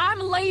 I'm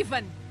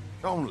leaving.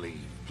 Don't leave,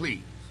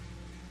 please.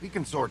 We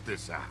can sort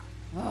this out.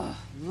 Oh,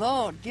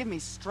 Lord, give me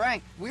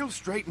strength. We'll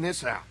straighten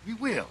this out. We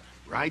will.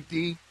 Right,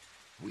 Dee?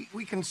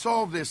 We can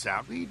solve this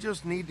out. We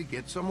just need to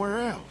get somewhere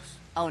else.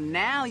 Oh,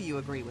 now you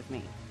agree with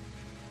me.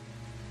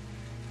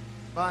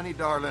 Bonnie,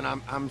 darling,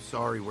 I'm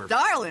sorry we're...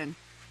 Darling?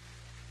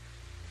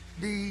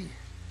 Dee,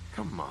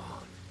 come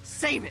on.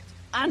 Save it.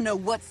 I know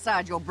what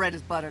side your bread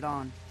is buttered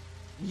on.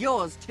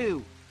 Yours,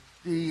 too.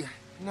 Dee,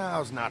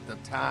 now's not the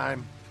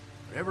time.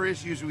 Whatever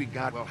issues we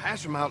got, we'll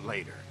hash them out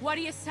later. What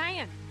are you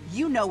saying?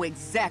 You know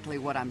exactly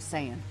what I'm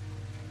saying.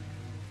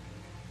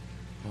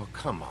 Oh,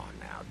 come on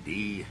now,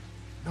 Dee.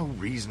 No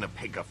reason to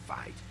pick a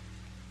fight.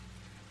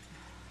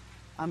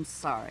 I'm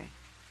sorry.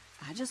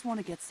 I just want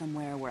to get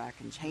somewhere where I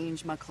can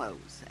change my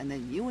clothes, and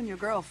then you and your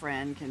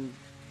girlfriend can...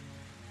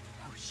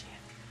 Oh, shit.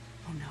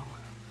 Oh, no.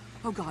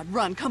 Oh, God,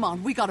 run. Come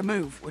on. We gotta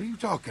move. What are you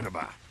talking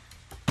about?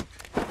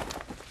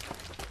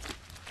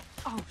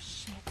 Oh,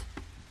 shit.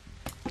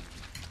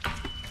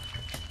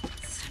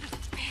 Son of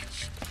a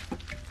bitch.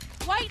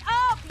 Wait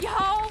up, yo!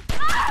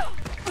 Oh!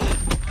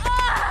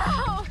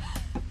 Oh!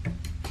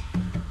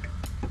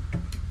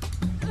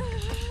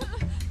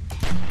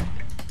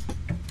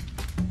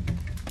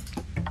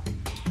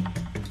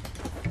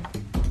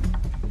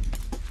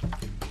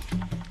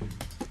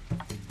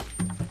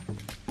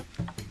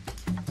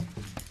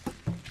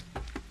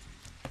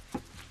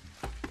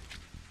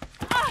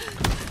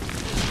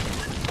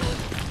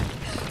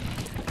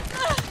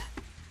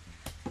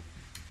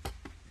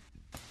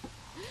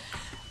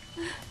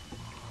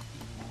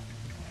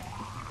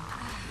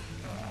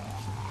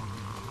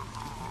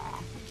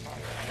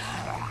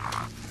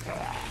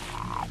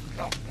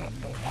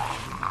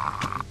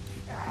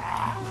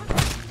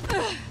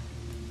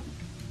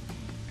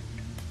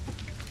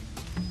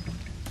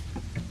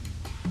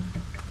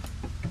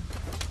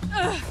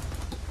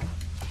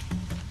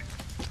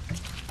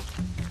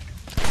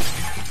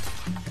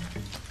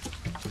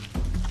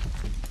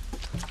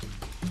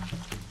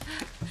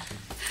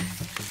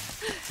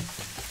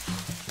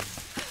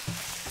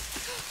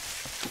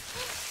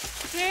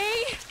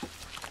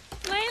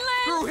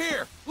 Through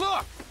here!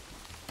 Look!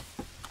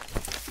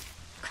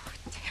 God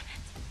damn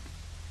it.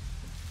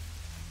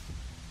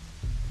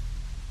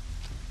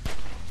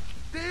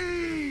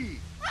 Dee!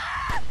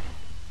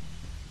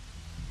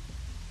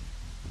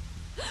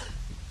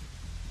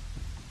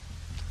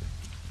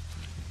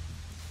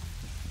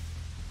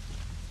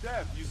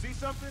 Steph, you see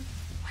something?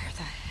 Where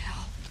the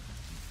hell?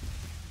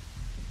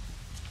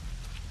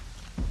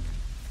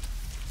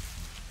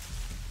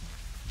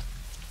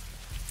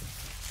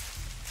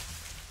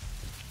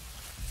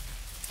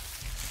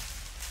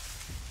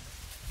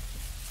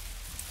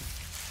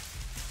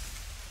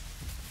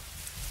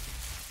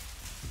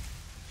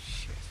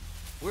 Shit.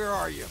 Where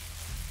are you?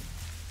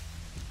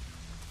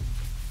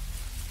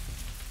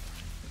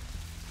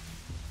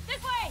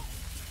 This way!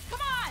 Come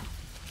on!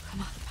 Come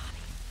on,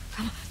 Bonnie.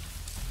 Come on.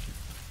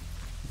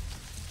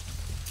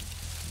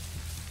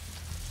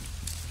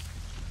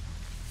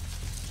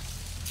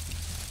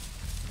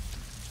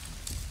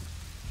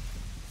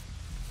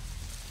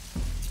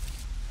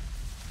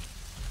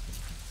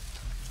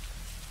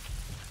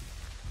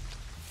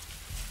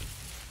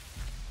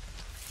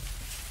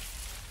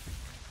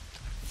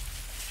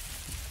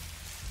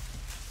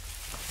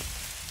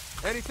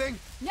 Anything?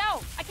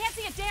 No, I can't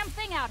see a damn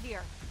thing out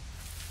here.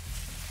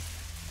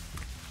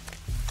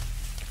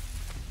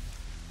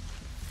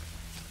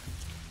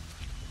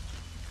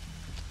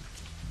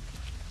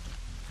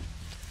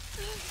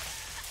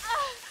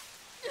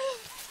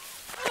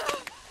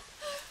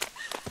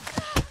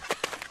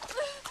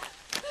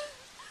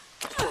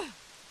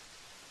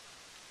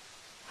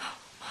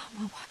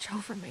 Mom will watch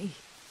over me.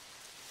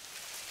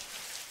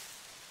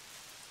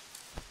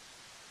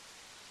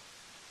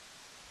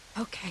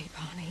 Okay,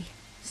 Bonnie.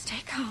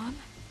 Stay calm.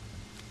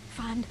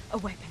 Find a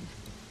weapon.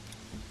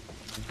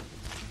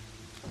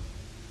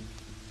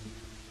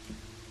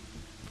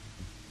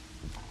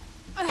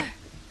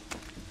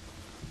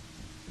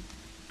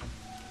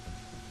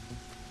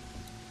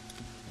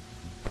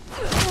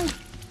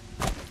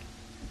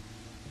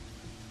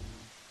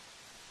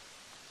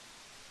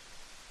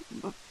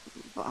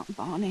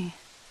 Bonnie.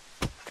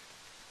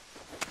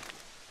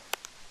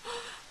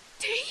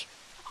 Dee?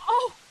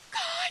 Oh,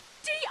 God,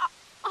 Dee!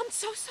 I'm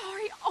so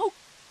sorry. Oh,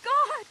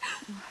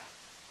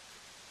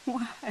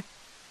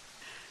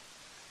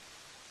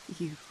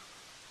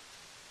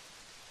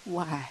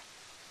 Why?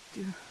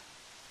 Do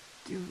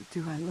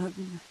I love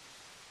you?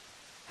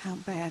 How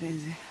bad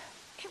is it?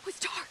 It was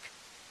dark.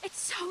 It's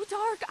so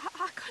dark.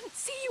 I couldn't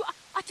see you.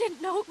 I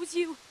didn't know it was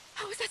you.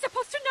 How was I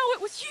supposed to know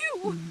it was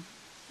you?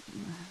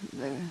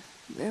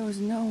 There was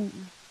no...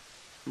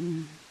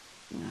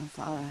 I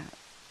thought I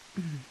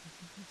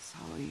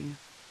saw you.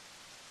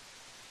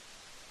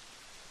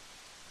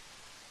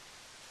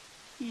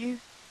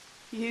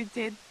 You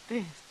did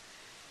this.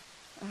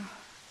 Oh,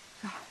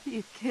 God,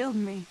 you killed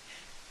me.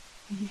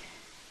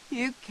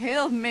 You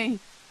killed me.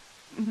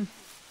 Anybody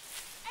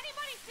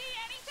see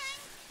anything?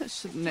 I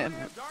should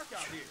never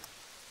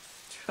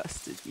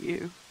trusted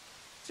you.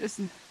 Just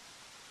a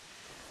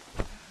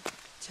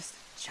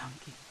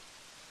junkie.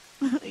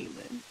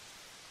 Leland.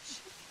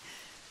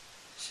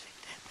 She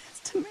did this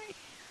to me.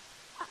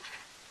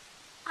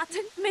 I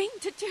didn't mean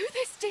to do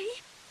this,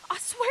 Dee. I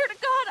swear to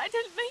God, I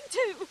didn't mean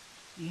to.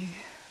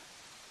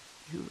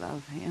 You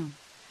love him.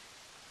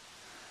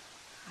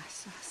 I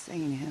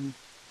seen him.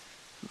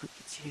 Look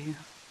at you.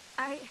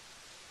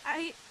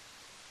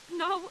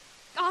 No,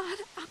 God,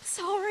 I'm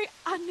sorry.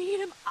 I need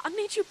him. I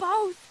need you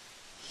both.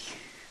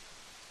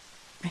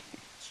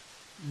 Bitch.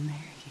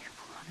 There you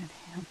wanted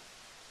him.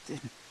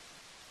 Didn't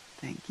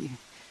think you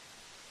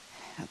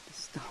had the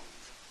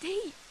stones.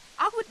 Dee,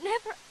 I would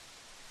never...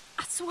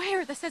 I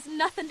swear this has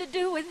nothing to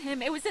do with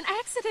him. It was an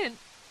accident.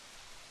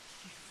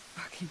 You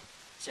fucking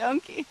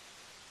junkie.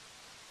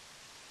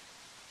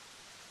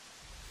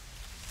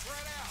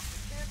 Spread out.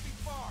 It can't be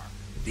far.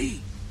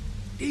 Dee,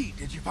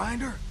 did you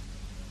find her?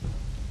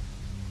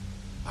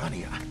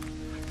 Honey, I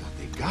thought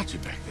they got you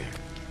back there.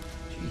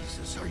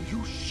 Jesus, are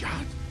you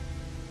shot?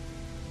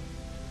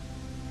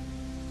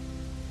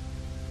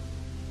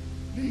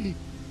 Dee,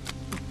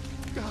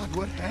 God,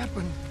 what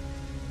happened?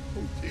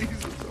 Oh,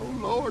 Jesus, oh,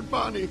 Lord,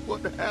 Bonnie,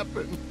 what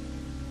happened?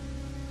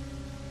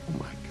 Oh,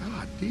 my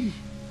God, Dee.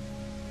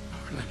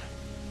 Darling,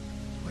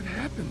 what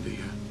happened to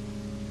you?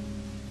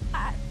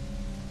 I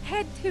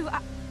had to.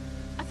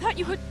 I thought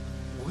you would...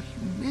 What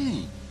do you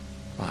mean?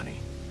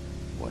 Bonnie,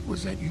 what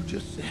was that you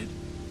just said?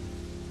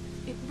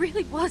 It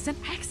really was an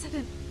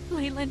accident,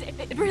 Leland.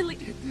 It really...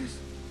 You did this?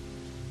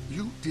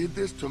 You did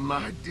this to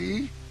my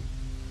Dee?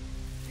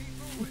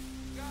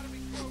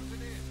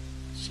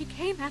 She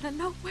came out of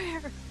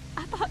nowhere.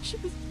 I thought she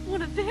was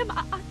one of them.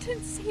 I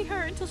didn't see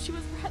her until she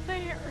was right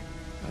there.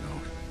 I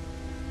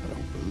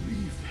don't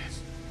believe this.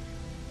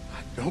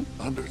 I don't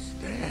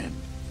understand.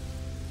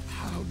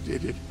 How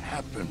did it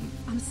happen?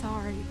 I'm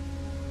sorry.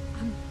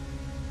 I'm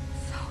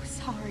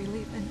so sorry,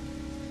 Leland.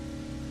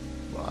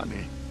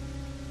 Bonnie.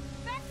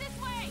 Back this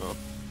way! Oh,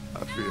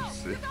 I feel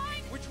sick.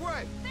 Which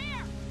way?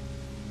 There!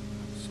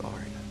 I'm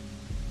sorry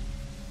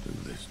to do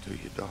this to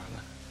you,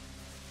 darling.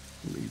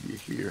 Leave you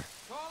here.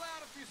 Call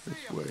out if you see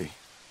This him. way.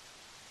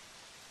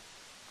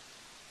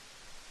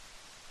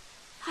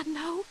 I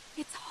know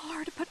it's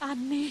hard, but I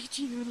need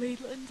you,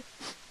 Leland.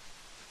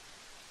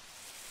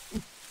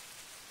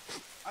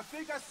 I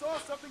think I saw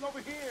something over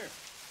here.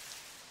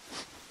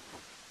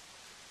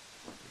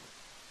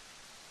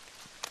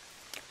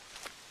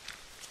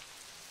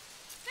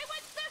 They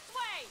went this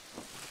way!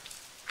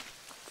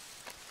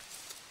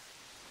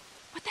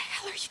 What the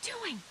hell are you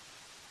doing?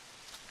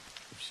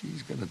 If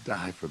she's gonna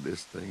die for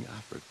this thing,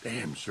 I for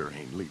damn sure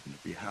ain't leaving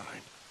it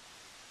behind.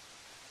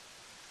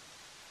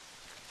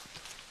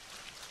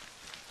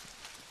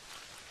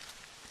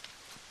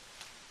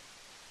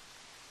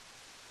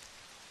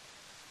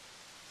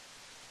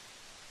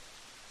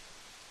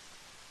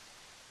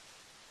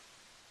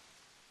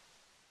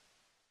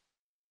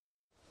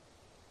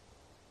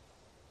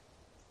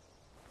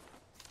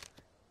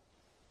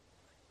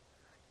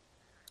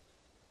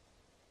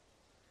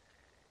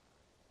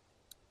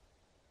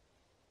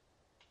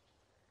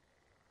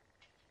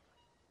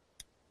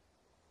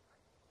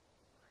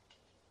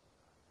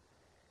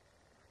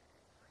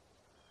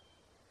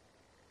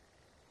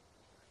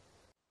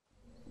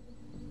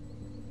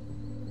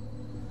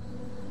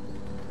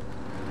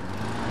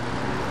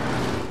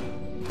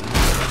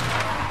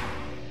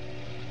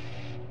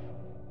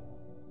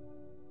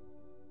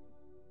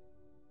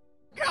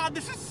 God,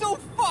 this is so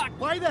fucked!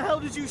 Why the hell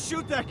did you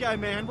shoot that guy,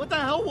 man? What the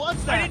hell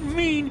was that? I didn't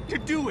mean to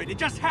do it. It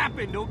just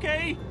happened,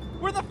 okay?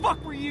 Where the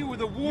fuck were you with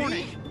a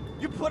warning? Me?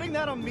 You're putting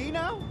that on me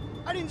now?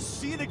 I didn't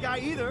see the guy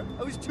either.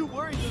 I was too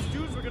worried those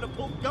dudes were gonna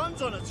pull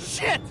guns on us.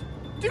 Shit!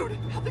 Dude,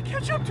 how'd they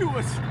catch up to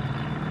us?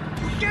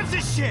 Who gives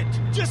a shit?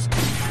 Just...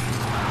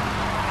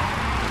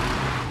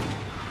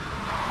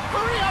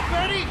 Hurry up,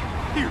 Eddie!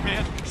 Here,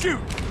 man.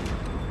 Shoot!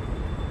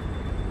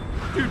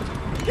 Dude,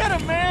 get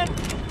him, man!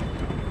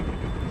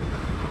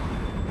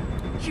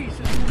 Jesus.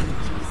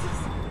 Jesus.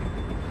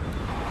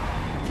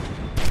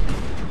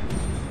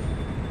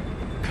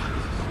 God,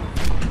 this is so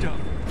fucked up.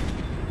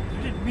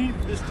 I didn't mean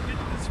for this to get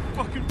to this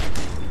fucking...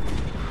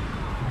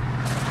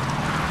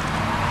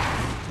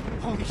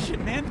 Holy shit,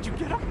 man. Did you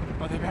get them?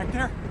 Are they back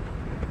there?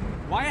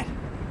 Wyatt?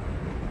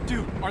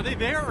 Dude, are they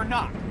there or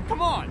not?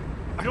 Come on!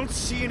 I don't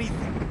see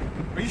anything.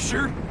 Are you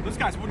sure? Those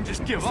guys wouldn't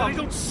just give up. I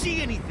don't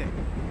see anything.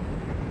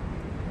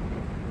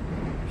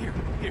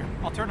 Here,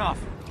 I'll turn off.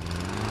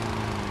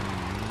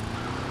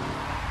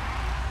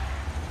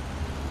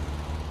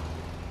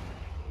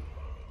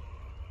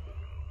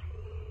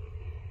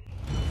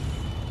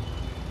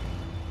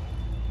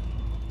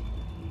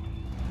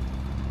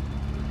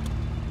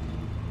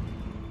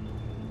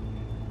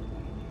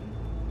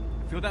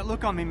 Feel that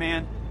look on me,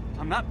 man.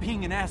 I'm not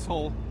being an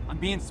asshole. I'm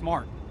being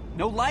smart.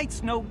 No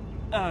lights, no,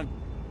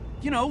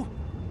 you know,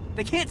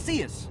 they can't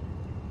see us.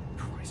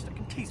 Christ, I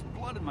can taste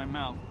blood in my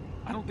mouth.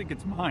 I don't think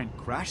it's mine.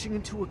 Crashing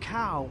into a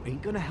cow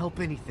ain't gonna help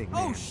anything,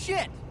 man. Oh,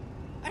 shit!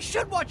 I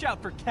should watch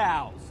out for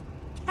cows.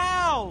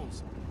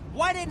 Cows!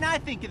 Why didn't I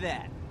think of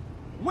that?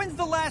 When's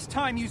the last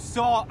time you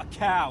saw a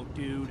cow,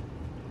 dude?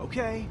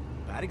 Okay,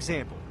 bad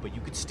example, but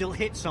you could still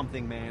hit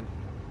something, man.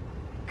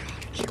 God,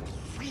 I can't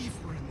believe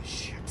we're in this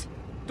shit.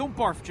 Don't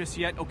barf just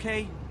yet,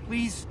 okay?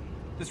 Please?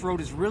 This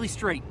road is really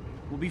straight.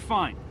 We'll be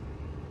fine.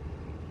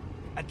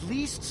 At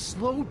least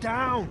slow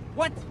down.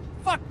 What?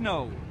 Fuck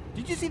no.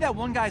 Did you see that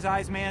one guy's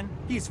eyes, man?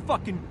 He is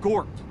fucking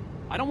gorked.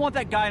 I don't want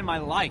that guy in my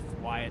life,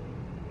 Wyatt.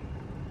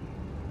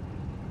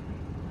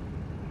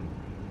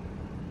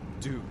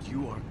 Dude,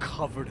 you are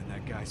covered in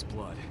that guy's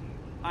blood.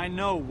 I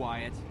know,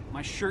 Wyatt.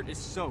 My shirt is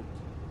soaked.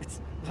 It's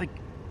like,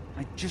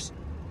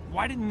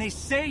 why didn't they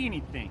say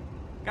anything?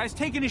 Guy's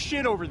taking a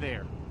shit over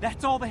there.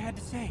 That's all they had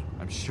to say.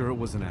 I'm sure it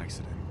was an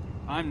accident.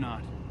 I'm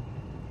not.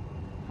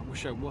 I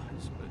wish I was,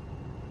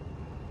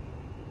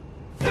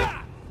 but...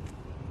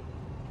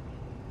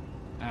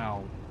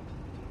 Ow.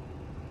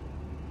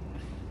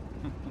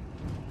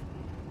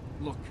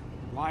 Look,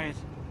 Wyatt,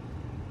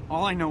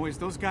 all I know is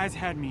those guys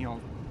had me all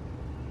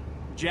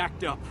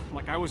jacked up,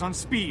 like I was on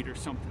speed or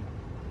something.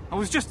 I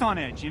was just on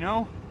edge, you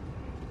know?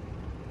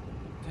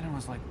 Then I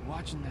was like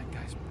watching that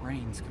guy's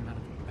brains come out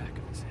of the back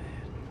of his head.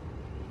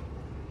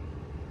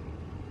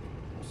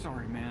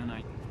 Sorry,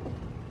 man,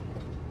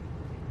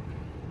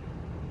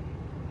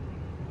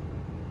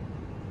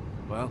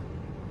 Well,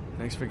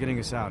 thanks for getting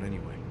us out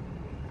anyway.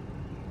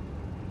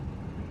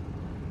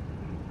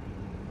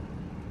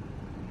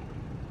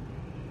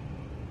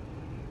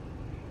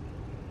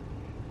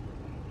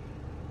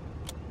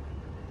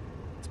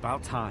 It's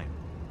about time.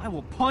 I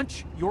will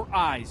punch your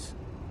eyes.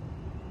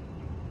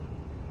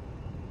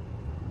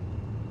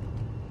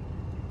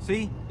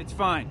 See? It's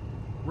fine.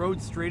 Road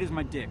straight as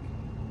my dick.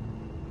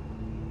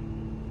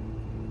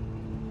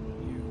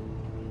 You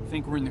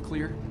think we're in the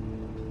clear?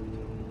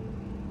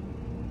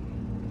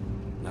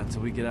 Not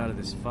till we get out of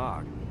this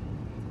fog.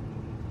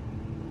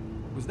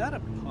 Was that a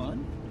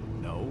pun?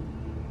 No.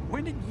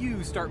 When did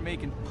you start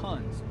making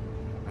puns?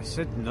 I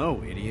said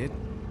no, idiot.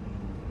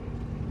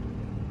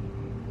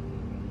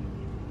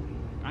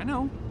 I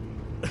know.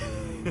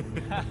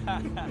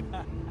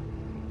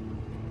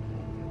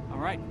 All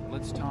right,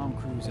 let's Tom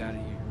Cruise out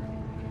of here.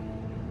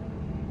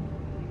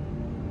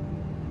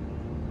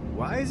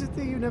 Why is it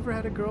that you never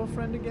had a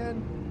girlfriend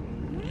again?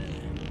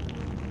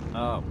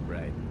 Oh,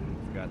 right.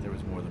 Forgot there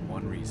was more than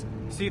one reason.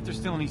 See if there's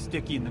still any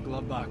sticky in the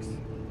glove box.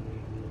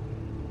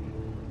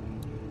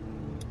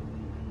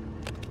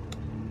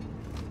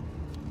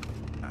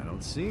 I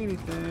don't see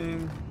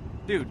anything.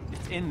 Dude,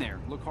 it's in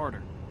there. Look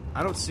harder.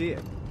 I don't see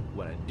it.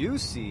 What I do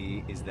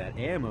see is that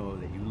ammo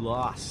that you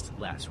lost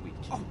last week.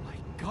 Oh my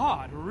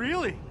god,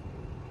 really?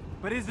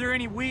 But is there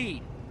any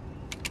weed?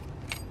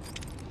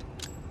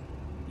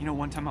 You know,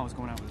 one time I was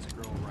going out with this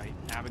girl, right?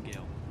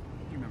 Abigail.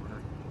 You remember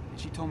her? And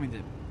she told me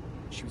that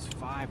she was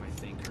 5, I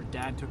think. Her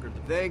dad took her to...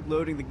 I think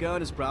loading the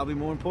gun is probably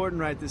more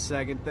important right this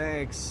second,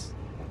 thanks.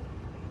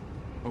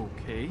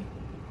 Okay.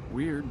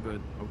 Weird,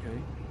 but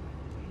okay.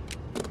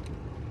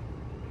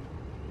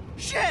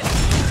 Shit!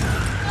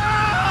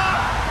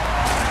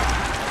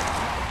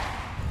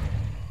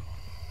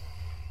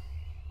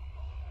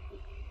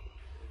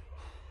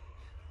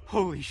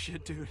 Holy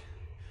shit, dude.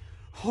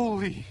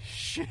 Holy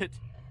shit.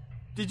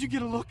 Did you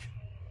get a look?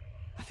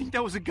 I think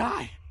that was a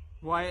guy.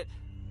 Wyatt,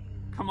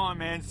 come on,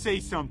 man, say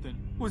something.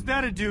 Was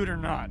that a dude or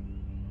not?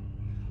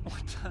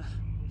 What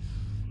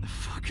the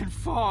fucking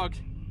fog.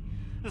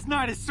 This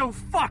night is so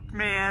fucked,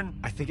 man.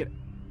 I think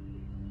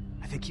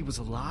he was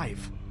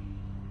alive.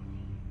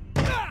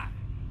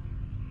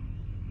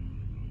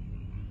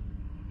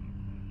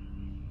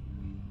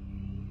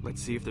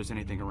 Let's see if there's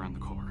anything around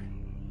the car.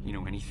 You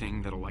know,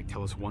 anything that'll, like,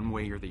 tell us one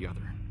way or the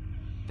other.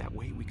 That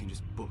way we can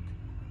just book.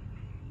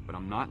 But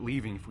I'm not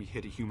leaving if we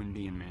hit a human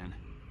being, man.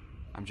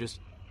 I'm just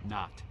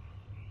not.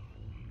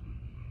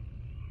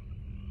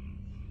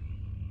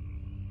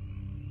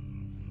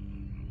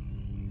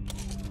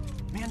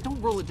 Man, don't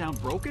roll it down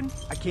broken.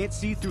 I can't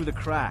see through the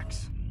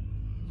cracks.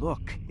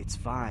 Look, it's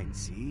fine,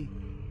 see?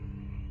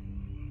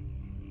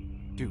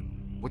 Dude,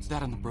 what's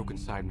that on the broken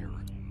side mirror?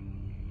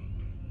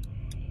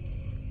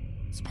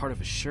 It's part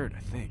of a shirt, I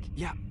think.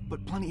 Yeah,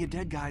 but plenty of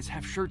dead guys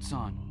have shirts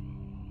on.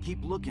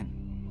 Keep looking.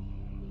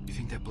 You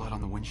think that blood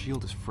on the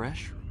windshield is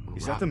fresh?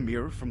 Is that the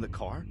mirror from the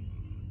car?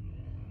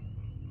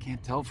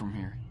 Can't tell from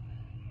here.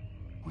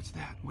 What's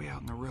that way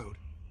out in the road?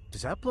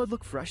 Does that blood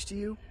look fresh to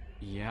you?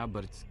 Yeah,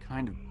 but it's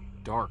kind of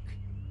dark.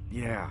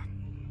 Yeah.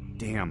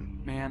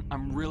 Damn. Man,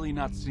 I'm really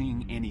not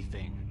seeing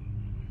anything.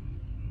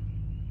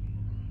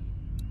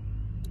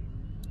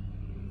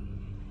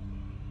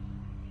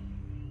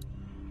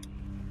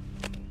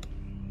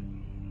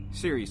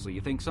 Seriously, you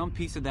think some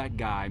piece of that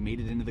guy made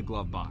it into the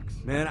glove box?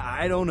 Man,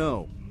 I don't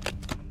know.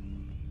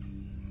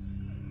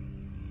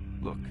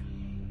 Look,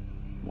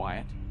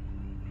 Wyatt,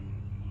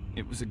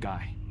 It was a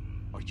guy.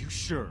 Are you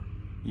sure?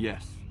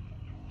 Yes.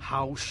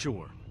 How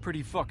sure?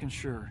 Pretty fucking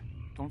sure.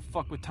 Don't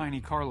fuck with Tiny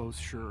Carlos,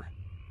 sure.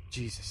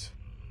 Jesus.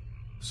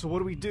 So what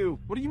do we do?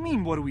 What do you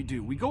mean, what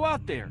do? We go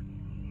out there.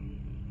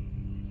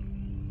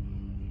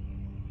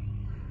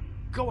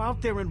 Go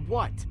out there and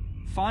what?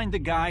 Find the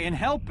guy and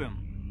help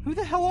him. Who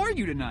the hell are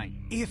you tonight?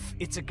 If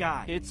it's a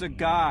guy. It's a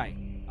guy.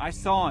 I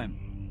saw him.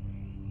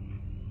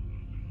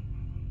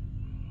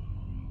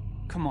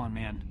 Come on,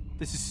 man.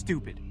 This is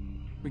stupid.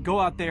 We go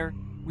out there,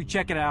 we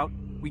check it out,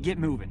 we get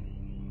moving.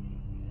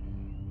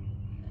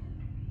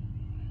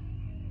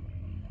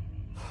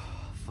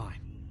 Fine.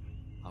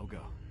 I'll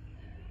go.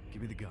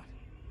 Give me the gun.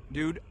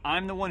 Dude,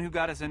 I'm the one who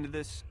got us into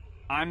this.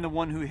 I'm the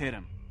one who hit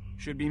him.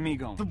 Should be me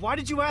going. Then why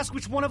did you ask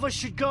which one of us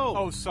should go?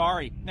 Oh,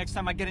 sorry. Next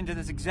time I get into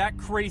this exact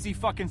crazy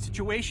fucking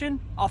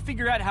situation, I'll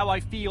figure out how I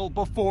feel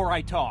before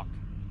I talk.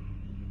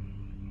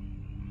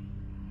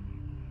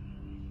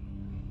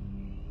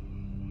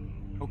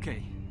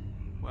 Okay.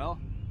 Well...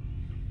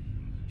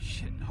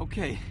 Shit,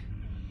 okay.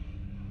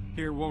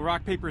 Here, we'll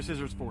rock, paper,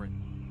 scissors for it.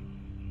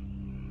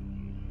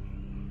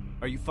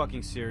 Are you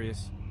fucking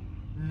serious?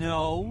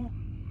 No.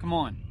 Come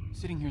on.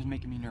 Sitting here is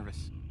making me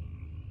nervous.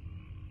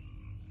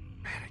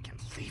 Man, I can't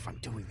believe I'm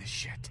doing this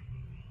shit.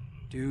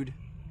 Dude,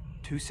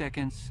 2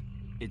 seconds,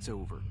 it's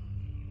over.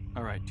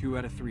 Alright, 2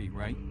 out of 3,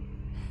 right?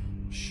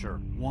 Sure.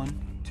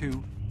 1,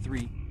 2,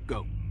 3,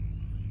 go.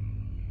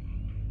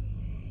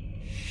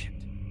 Shit.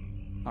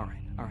 Alright.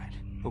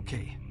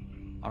 Okay.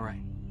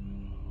 Alright.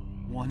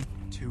 1,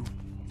 2,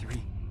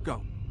 3,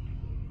 go.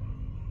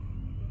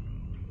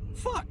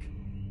 Fuck!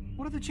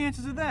 What are the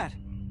chances of that?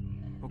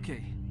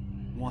 Okay.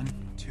 1,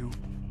 2,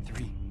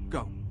 3,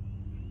 go.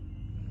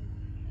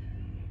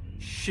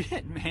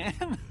 Shit,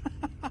 man.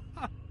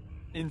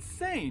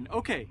 Insane.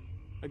 Okay.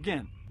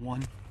 Again.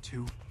 1,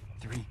 2,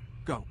 3,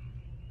 go.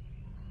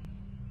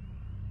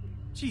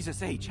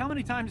 Jesus H, how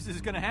many times is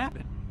this gonna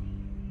happen?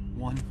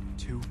 1,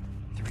 2,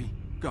 3,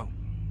 go.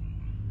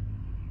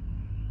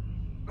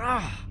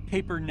 Ah,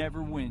 paper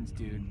never wins,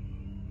 dude.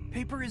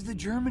 Paper is the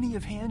Germany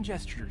of hand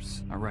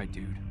gestures. All right,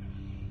 dude.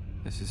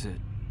 This is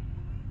it.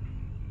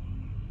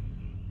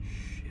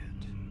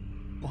 Shit.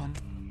 1,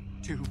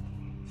 2,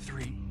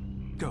 3,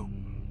 go.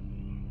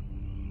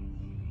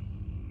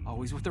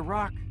 Always with the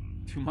rock.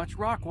 Too much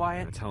rock,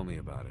 Wyatt. Now tell me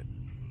about it.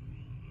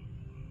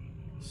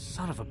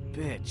 Son of a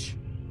bitch.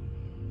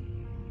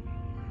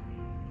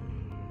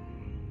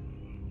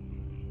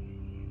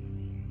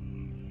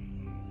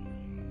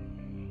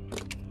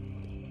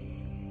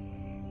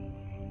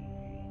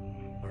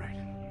 All right.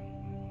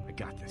 I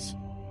got this.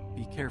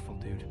 Be careful,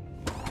 dude.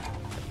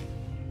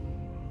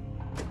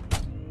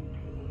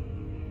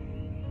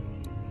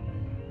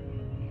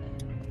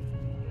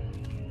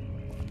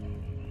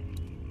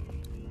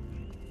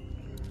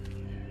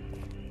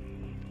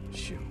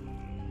 Shoot.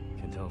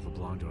 Can't tell if it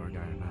belonged to our guy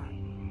or not.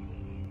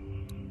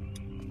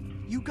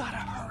 You gotta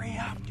hurry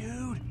up,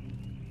 dude.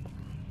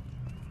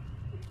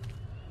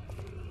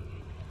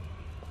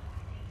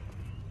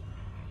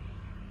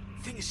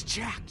 Thing is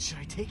jacked. Should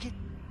I take it?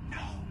 No,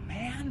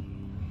 man.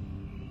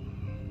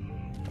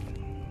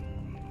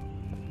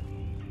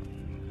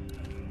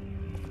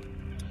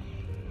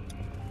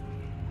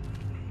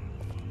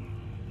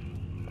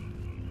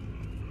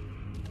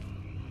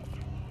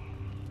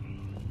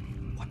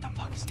 What the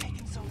fuck is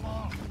taking so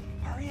long?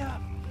 Hurry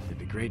up. It'd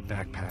be great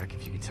backpack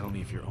if you could tell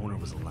me if your owner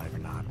was alive or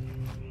not.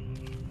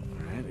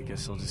 Alright, I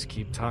guess I'll just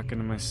keep talking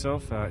to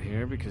myself out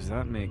here because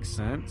that makes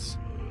sense.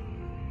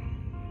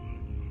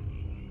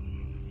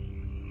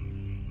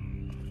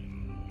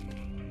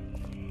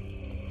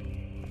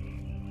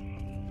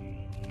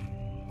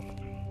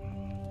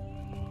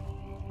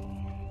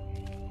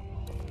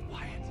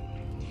 Wyatt,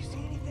 do you see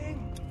anything?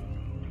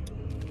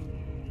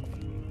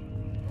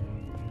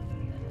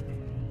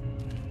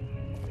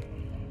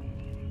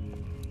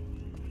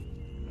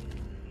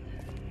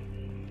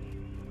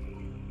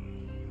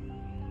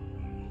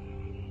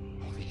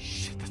 Holy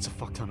shit, that's a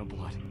fuck ton of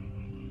blood.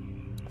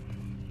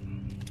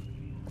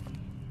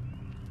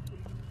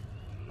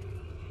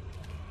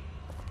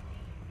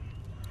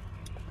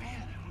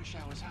 Man, I wish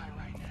I was high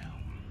right now.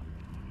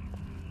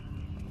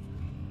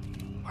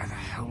 Why the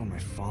hell am I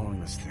following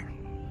this thing?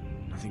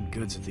 Nothing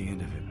good's at the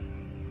end of it.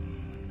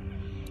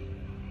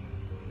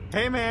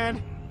 Hey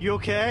man, you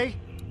okay?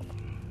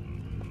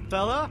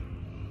 Fella?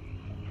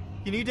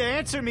 You need to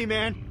answer me,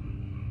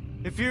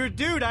 man. If you're a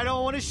dude, I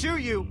don't want to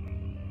shoot you.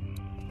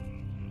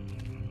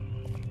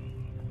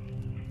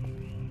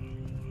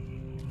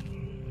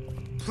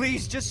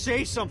 Please, just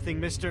say something,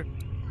 mister.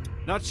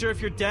 Not sure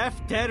if you're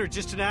deaf, dead, or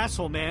just an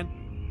asshole, man.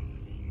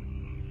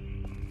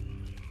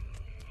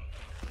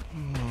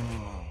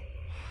 Oh,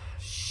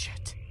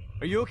 shit.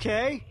 Are you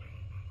okay?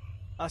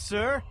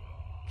 Sir?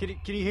 Can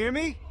you hear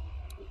me?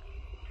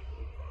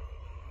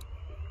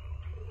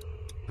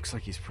 Looks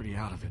like he's pretty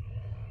out of it.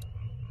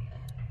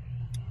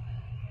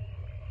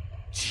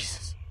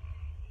 Jesus.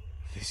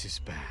 This is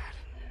bad.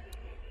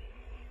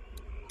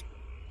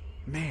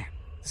 Man,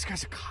 this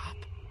guy's a cop.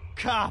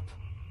 Cop!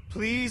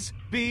 Please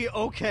be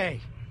okay.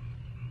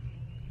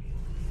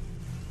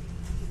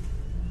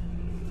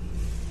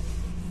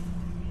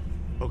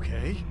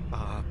 Okay,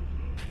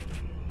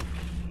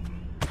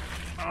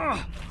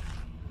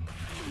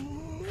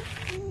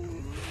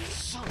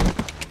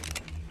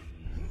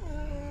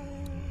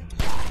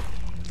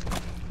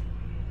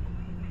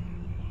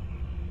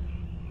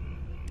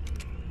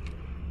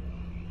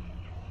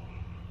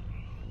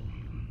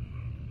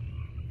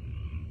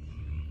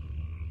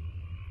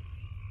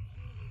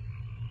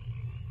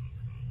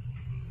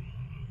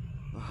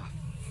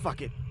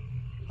 fuck it.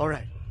 All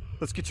right,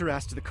 let's get your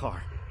ass to the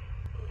car.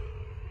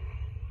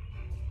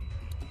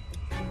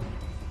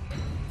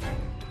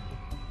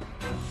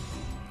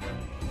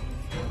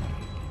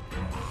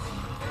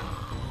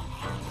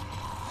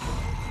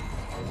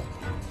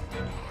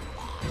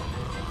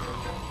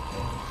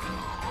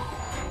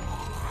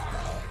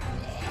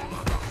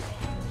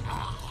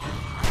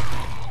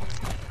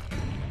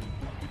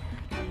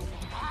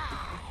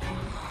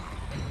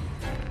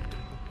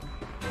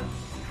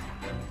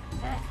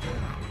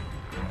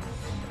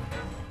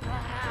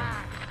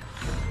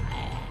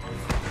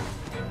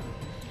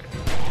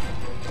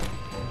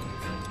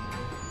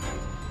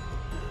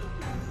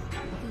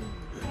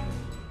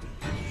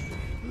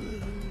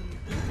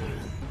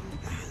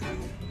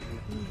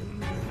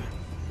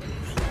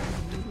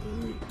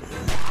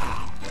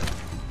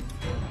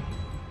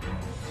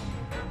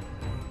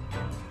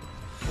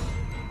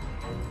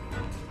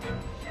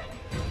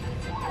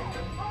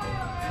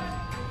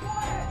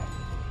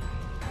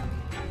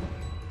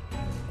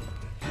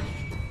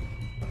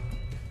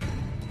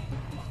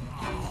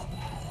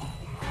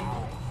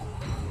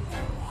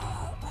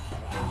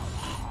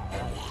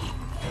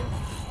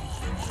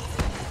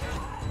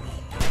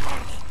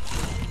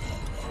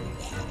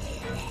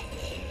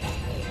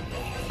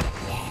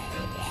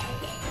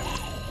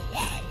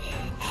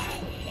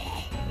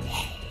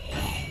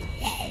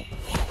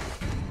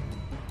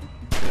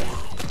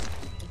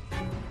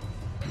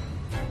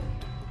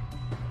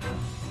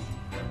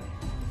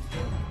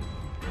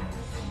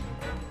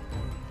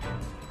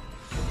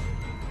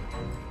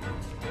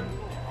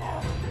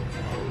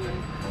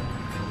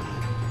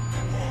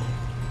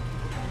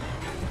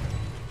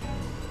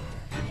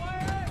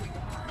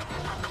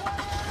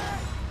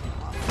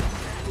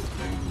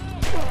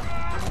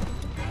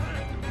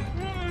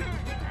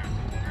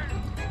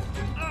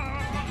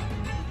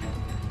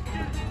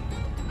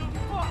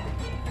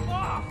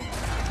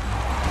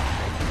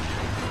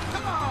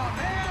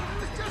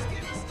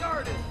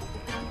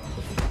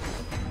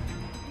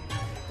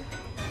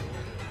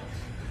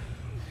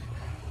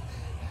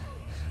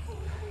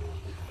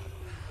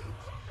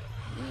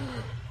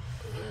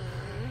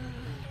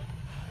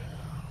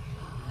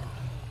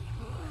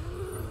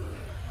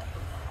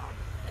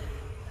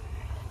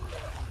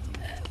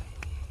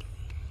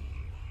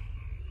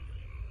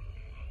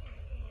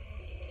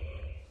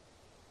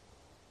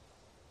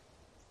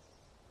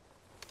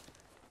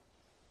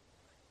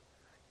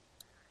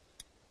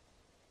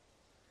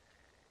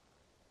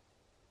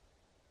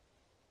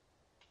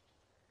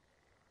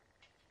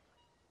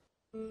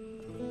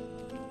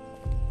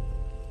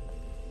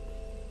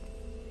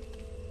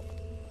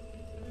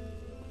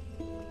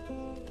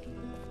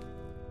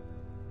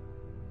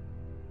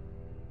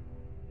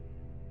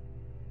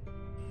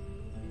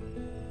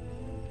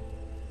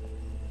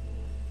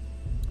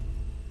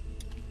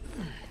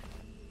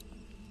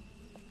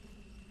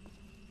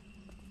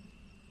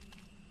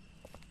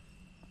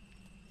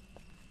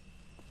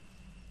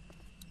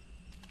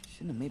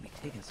 Shouldn't have maybe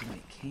taken so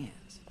many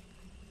cans.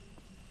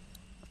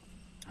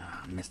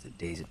 Ah, I miss the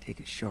days of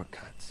taking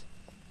shortcuts.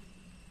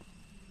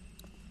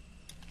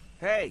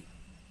 Hey!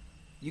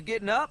 You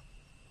getting up?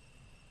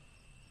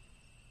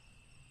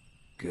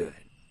 Good.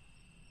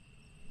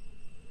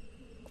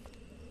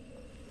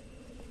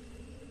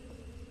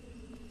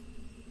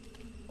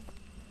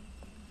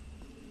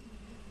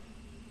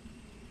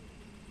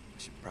 I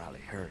should probably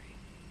hurry.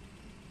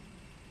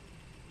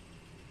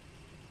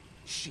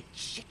 Shit,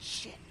 shit,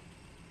 shit.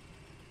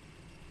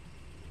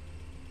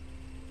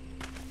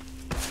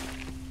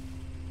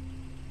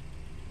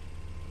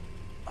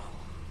 Oh,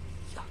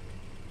 yuck.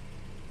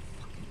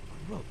 Fucking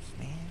gross,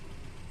 man.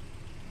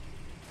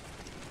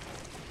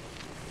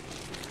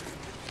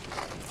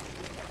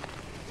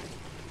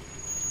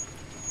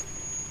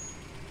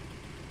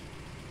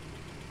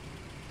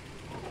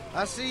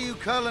 I see you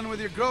culling with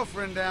your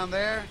girlfriend down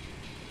there.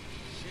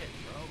 Shit,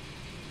 bro.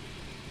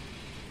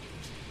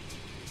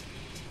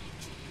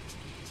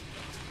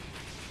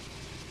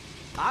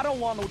 I don't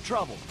want no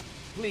trouble.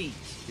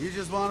 Please. You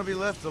just want to be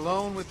left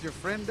alone with your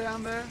friend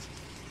down there?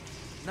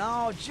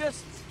 No,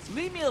 just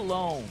leave me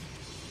alone.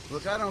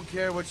 Look, I don't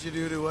care what you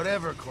do to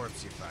whatever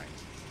corpse you find.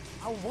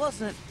 I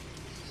wasn't...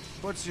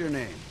 What's your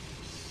name?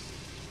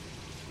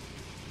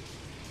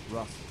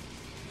 Russell.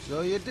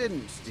 So you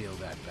didn't steal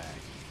that bag.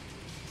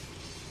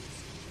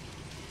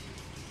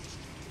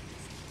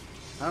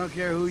 I don't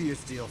care who you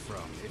steal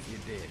from, if you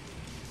did.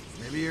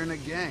 Maybe you're in a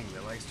gang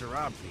that likes to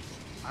rob people.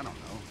 I don't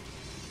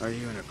know. Are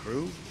you in a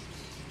crew?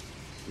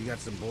 You got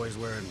some boys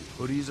wearing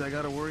hoodies I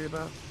gotta worry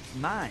about?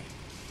 Mine.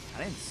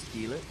 I didn't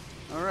steal it.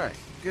 All right,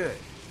 good.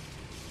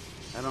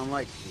 I don't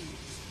like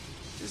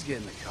thieves. Just get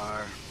in the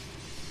car.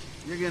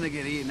 You're gonna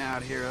get eaten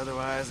out here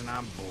otherwise, and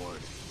I'm bored.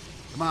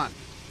 Come on.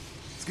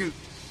 Scoot.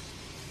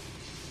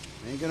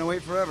 Ain't gonna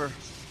wait forever.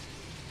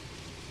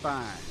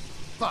 Fine.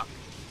 Fuck.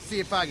 See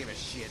if I give a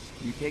shit.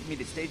 You take me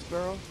to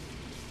Statesboro?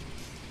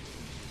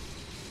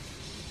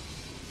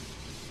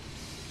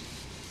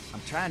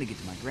 I'm trying to get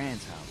to my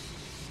grand's house.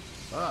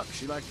 Fuck,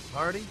 she like to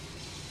party?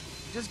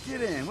 Just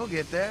get in, we'll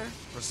get there.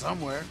 Or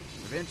somewhere,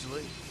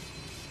 eventually.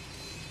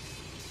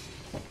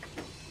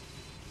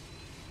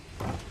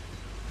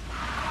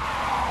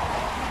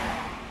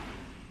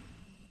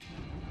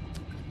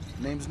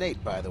 Name's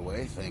Nate, by the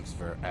way. Thanks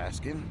for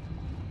asking.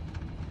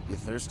 You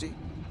thirsty?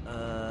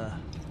 Here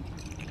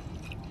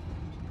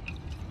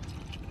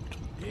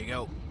you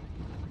go.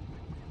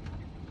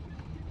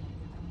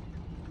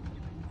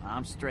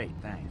 I'm straight,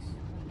 thanks.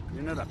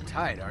 You're not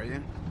uptight, are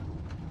you?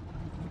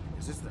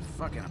 Is this the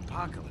fucking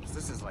apocalypse?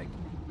 This is like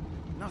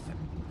nothing.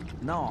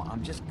 No,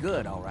 I'm just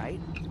good, all right?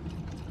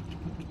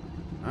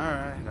 All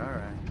right.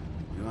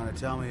 You want to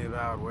tell me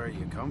about where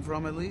you come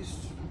from, at least?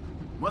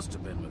 Must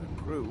have been with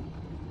a crew.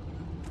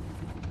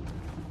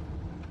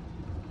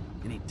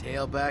 Any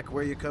tailback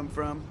where you come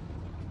from?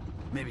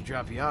 Maybe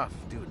drop you off,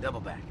 do a double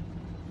back.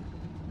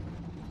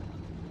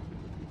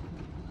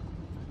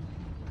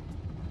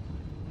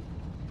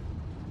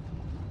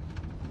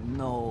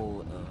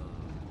 No,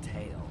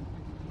 tail.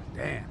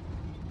 Damn.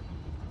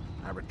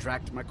 I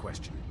retract my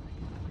question.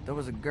 There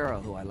was a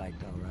girl who I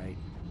liked, all right.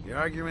 You're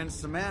arguing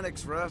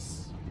semantics,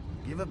 Russ.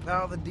 Give a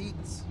pal the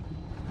deets.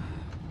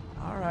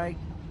 All right.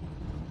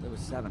 There was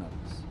 7 of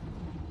us.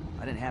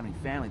 I didn't have any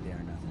family there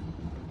or nothing.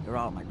 They were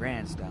all at my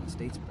grand's down in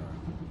Statesboro.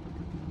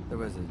 There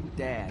was a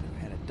dad who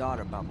had a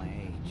daughter about my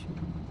age.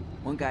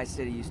 One guy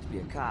said he used to be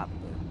a cop,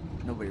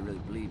 but nobody really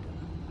believed him.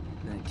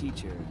 Then a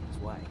teacher and his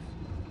wife.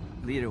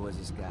 Leader was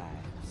this guy,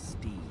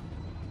 Steve.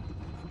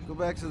 Go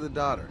back to the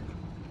daughter.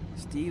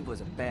 Steve was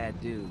a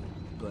bad dude,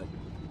 but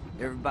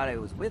everybody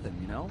was with him,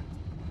 you know?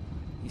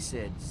 He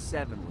said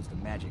 7 was the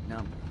magic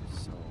number,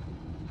 so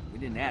we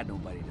didn't add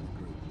nobody to the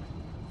group.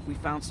 If we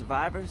found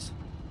survivors,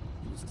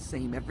 it was the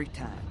same every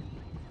time.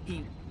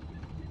 He...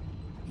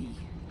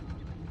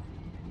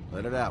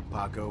 Let it out,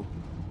 Paco.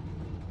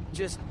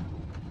 Just...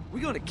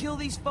 we gonna kill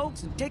these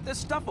folks and take their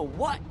stuff or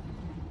what?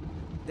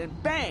 Then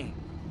bang!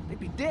 They'd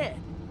be dead.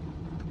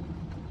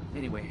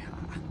 Anyway,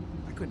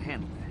 I couldn't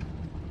handle that.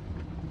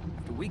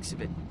 After weeks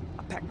of it,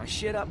 I packed my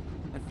shit up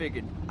and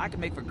figured I could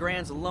make for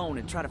Grands alone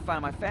and try to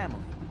find my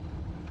family.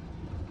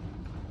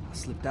 I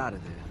slipped out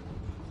of there.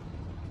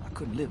 I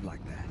couldn't live like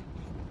that.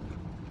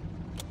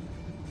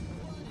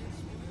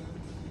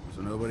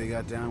 So nobody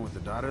got down with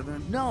the daughter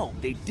then? No,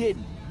 they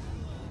didn't.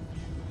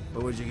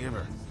 What would you give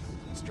her?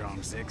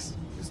 Strong 6?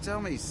 Just tell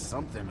me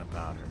something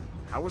about her.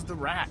 How was the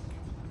rack?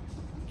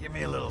 Give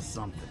me a little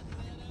something.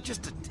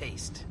 Just a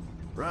taste.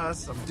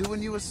 Russ, I'm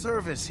doing you a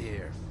service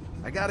here.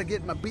 I gotta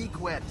get my beak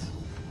wet.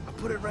 I'll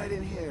put it right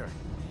in here.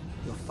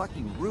 You're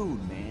fucking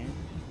rude, man.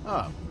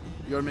 Oh,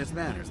 you're Miss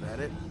Manners, that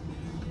it?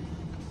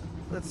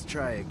 Let's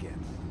try again.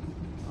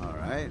 All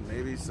right,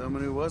 maybe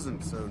someone who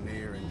wasn't so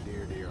near and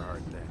dear to your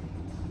heart then.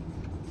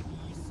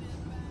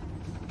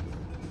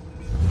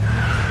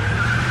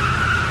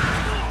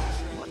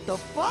 What the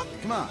fuck?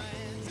 Come on,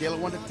 scale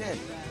of 1 to 10.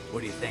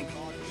 What do you think?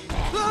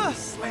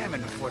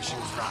 Slamming before she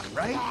was rotten,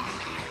 right?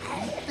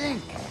 What do you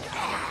think?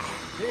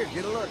 Here,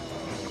 get a look.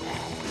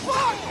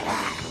 Fuck!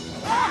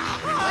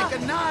 Like a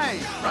 9,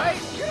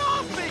 right? Get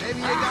off me! Maybe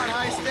you got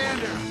high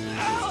standards.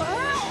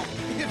 Help!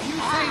 If you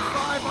say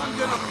 5, I'm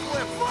gonna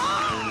flip.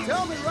 Fuck!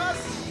 Tell me,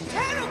 Russ.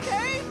 10,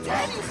 okay?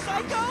 10, you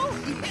psycho!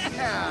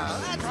 Yeah,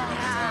 that's what I'm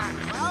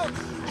talking about.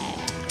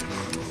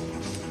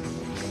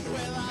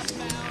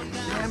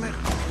 Damn it.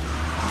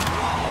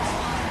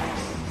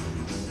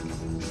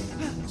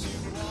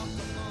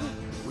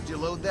 Would you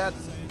load that?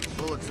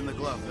 Bullets in the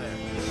glove there.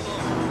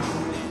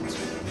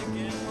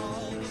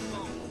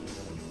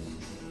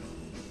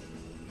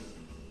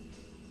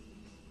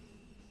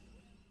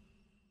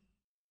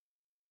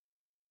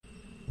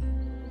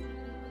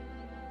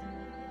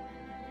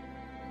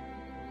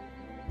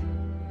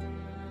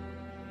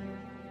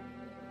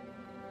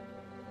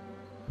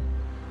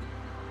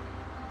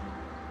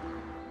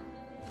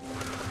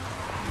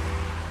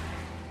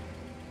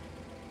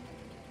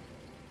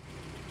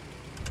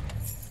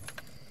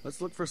 Let's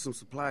look for some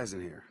supplies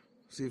in here.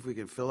 See if we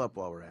can fill up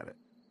while we're at it.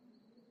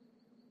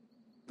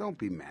 Don't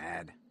be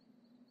mad.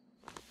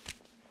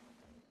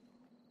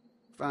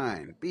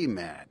 Fine, be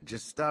mad.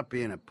 Just stop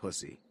being a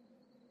pussy.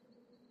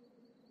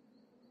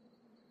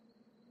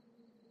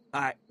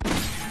 Alright.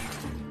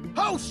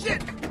 Oh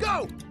shit!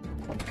 Go!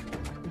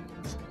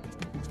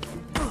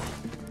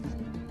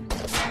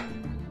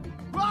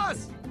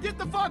 Russ! Get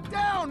the fuck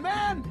down,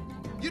 man!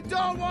 You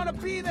don't want to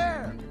be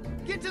there!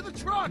 Get to the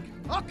truck!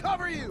 I'll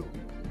cover you!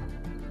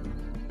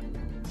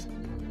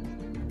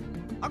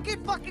 I'll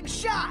get fucking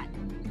shot!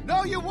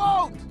 No, you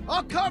won't!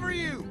 I'll cover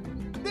you!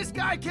 This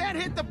guy can't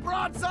hit the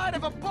broadside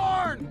of a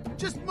barn!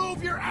 Just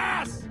move your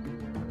ass!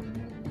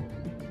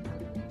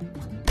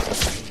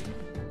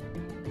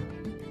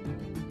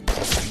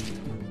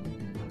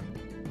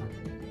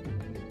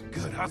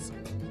 Good, hustle.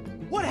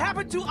 What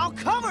happened to I'll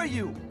cover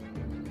you?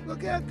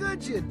 Look how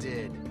good you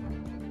did.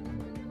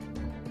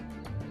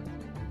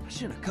 I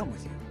shouldn't have come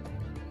with you.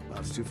 Well,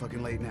 it's too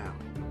fucking late now.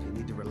 You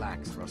need to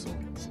relax, Russell.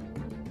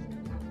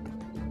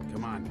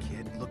 Come on,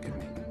 kid, look at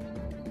me.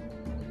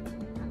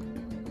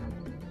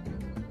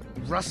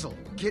 Russell,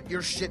 get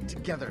your shit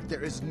together.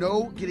 There is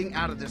no getting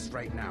out of this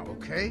right now,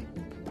 okay?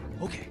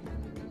 Okay.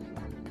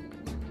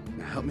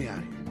 Now help me out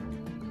here.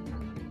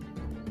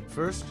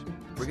 First,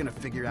 we're gonna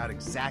figure out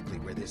exactly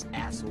where this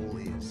asshole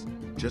is.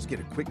 Just get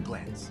a quick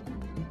glance.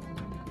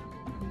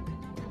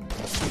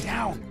 Stay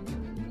down!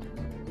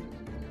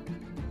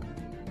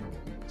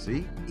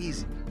 See?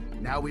 Easy.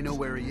 Now we know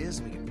where he is,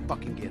 and we can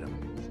fucking get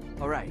him.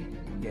 All right,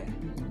 yeah.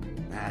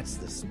 That's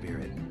the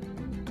spirit.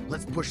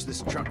 Let's push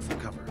this truck for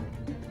cover.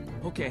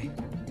 Okay.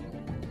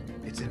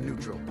 It's in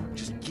neutral.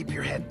 Just keep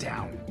your head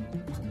down.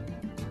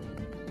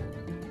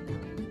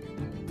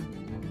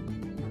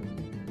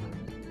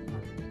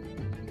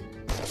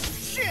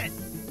 Shit!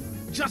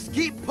 Just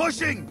keep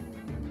pushing!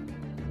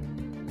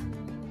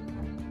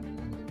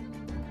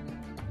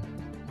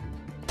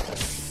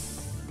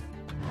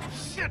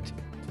 Shit!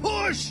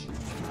 Push!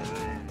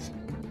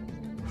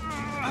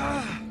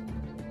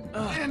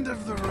 End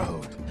of the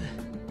road.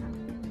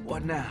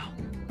 What now?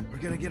 We're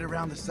gonna get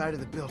around the side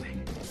of the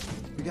building.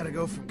 We gotta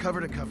go from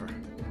cover to cover.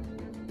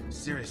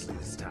 Seriously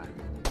this time.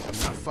 I'm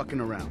not fucking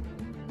around.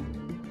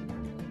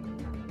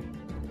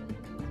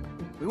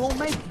 We won't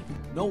make it.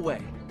 No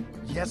way.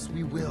 Yes,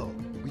 we will.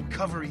 We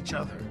cover each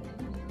other.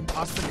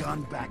 Toss the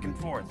gun back and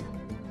forth.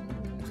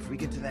 If we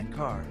get to that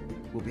car,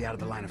 we'll be out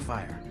of the line of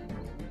fire.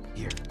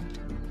 Here.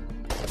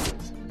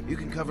 You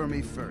can cover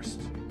me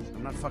first.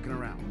 I'm not fucking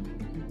around.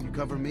 You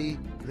cover me,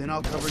 then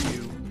I'll cover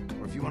you.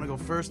 Or if you want to go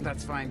first,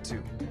 that's fine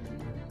too.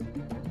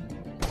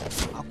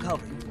 I'll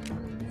cover you.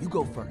 You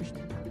go first.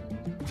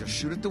 Just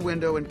shoot at the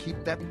window and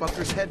keep that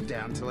fucker's head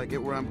down till I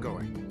get where I'm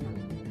going.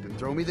 Then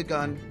throw me the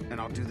gun,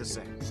 and I'll do the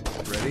same.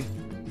 Ready?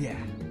 Yeah.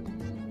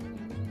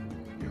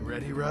 You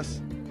ready,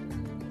 Russ?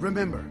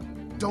 Remember,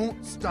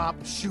 don't stop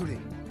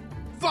shooting.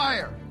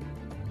 Fire!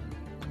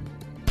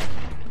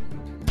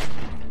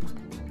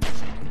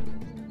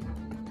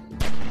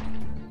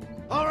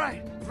 All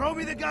right, throw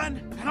me the gun,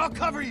 and I'll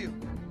cover you.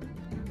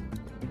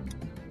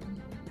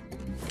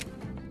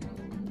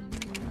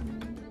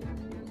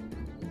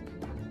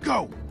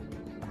 Go!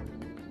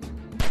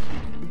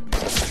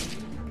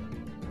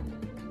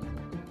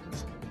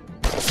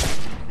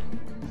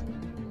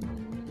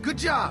 Good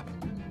job!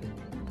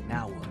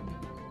 Now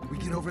what? We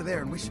get over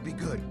there and we should be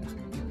good.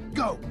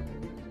 Go!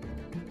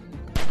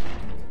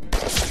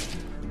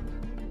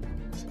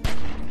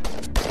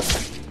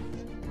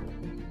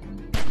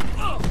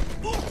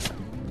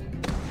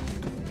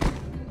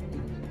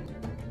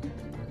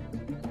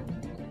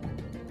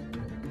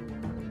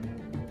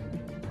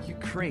 You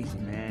crazy,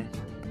 man.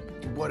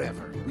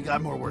 Whatever. We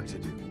got more work to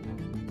do.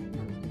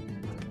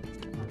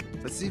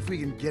 Let's see if we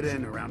can get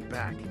in around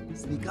back.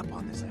 Sneak up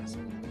on this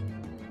asshole.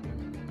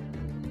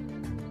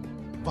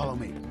 Follow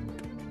me.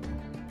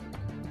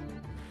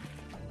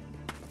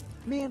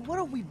 Man, what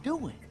are we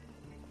doing?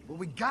 Well,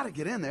 we gotta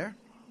get in there.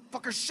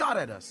 Fucker shot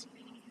at us.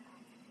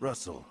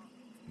 Russell,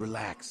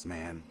 relax,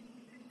 man.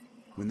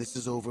 When this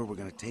is over, we're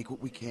gonna take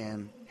what we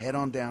can, head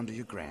on down to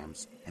your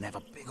Grams, and have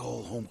a big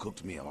ol'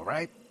 home-cooked meal, all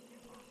right?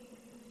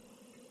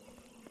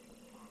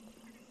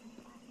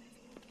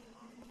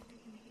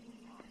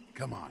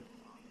 Come on.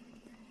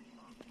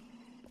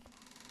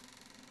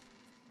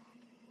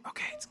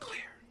 Okay, it's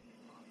clear.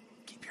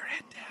 Keep your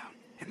head down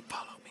and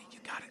follow me. You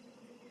got it.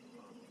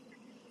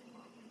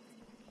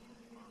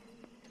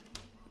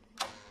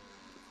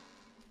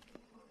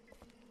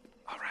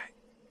 All right.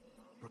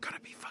 We're gonna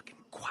be fucking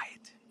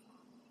quiet.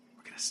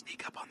 We're gonna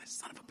sneak up on this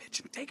son of a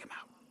bitch and take him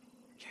out.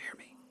 You hear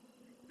me?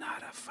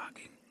 Not a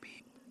fucking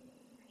beep.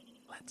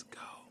 Let's go.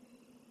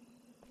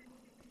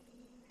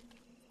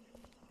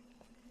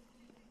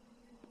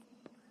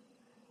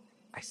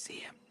 I see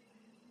him.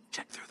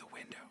 Check through the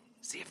window.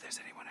 See if there's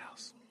anyone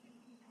else.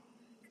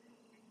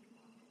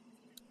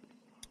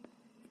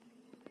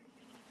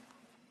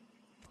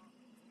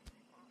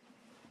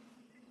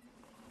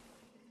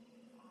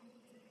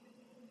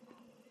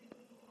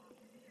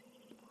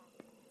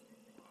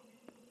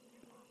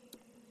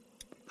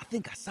 I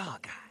think I saw a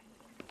guy.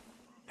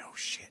 No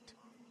shit.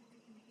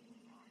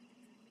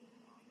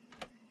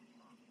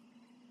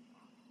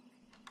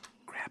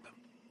 Grab him.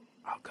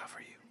 I'll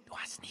cover you. Do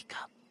I sneak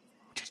up?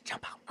 Just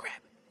jump out and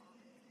grab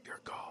it. Your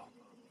call.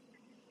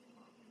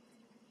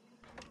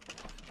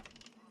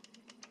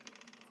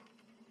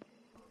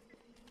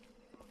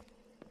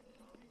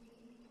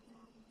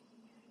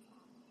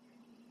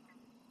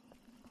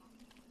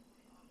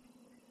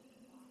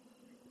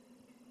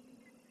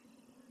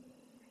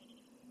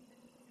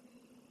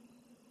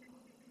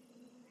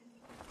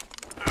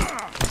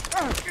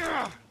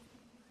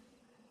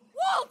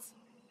 Walt!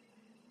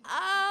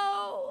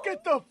 Oh!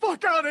 Get the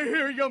fuck out of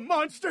here, you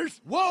monsters!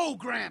 Whoa,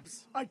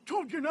 Gramps! I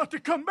told you not to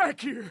come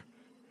back here.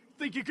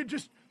 Think you could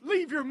just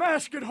leave your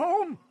mask at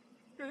home?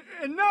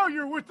 And now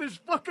you're with this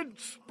fucking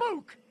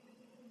spook.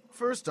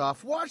 First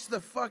off, watch the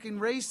fucking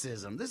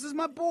racism. This is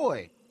my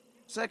boy.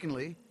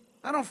 Secondly,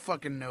 I don't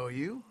fucking know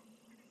you.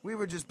 We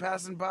were just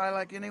passing by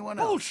like anyone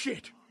else.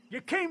 Bullshit! You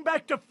came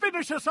back to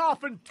finish us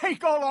off and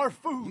take all our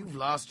food! You've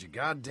lost your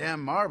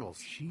goddamn marbles.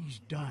 She's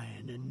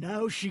dying, and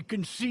now she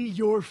can see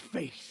your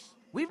face.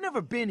 We've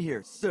never been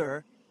here,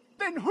 sir.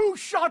 Then who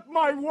shot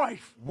my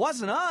wife?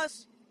 Wasn't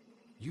us.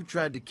 You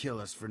tried to kill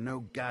us for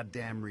no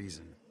goddamn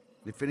reason.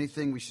 If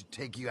anything, we should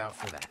take you out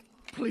for that.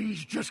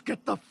 Please just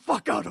get the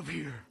fuck out of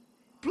here.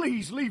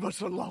 Please leave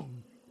us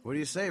alone. What do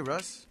you say,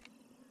 Russ?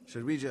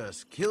 Should we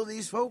just kill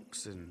these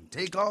folks and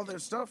take all their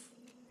stuff?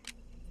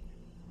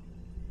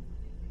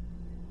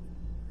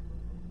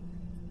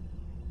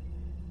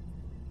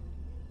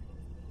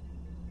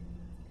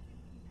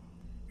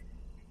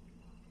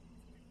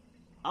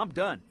 I'm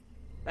done.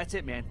 That's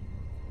it, man.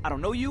 I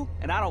don't know you,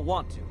 and I don't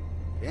want to.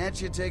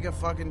 Can't you take a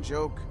fucking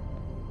joke?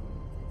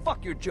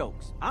 Fuck your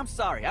jokes. I'm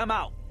sorry, I'm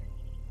out.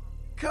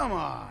 Come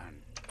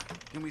on.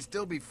 Can we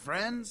still be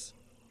friends?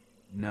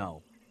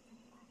 No.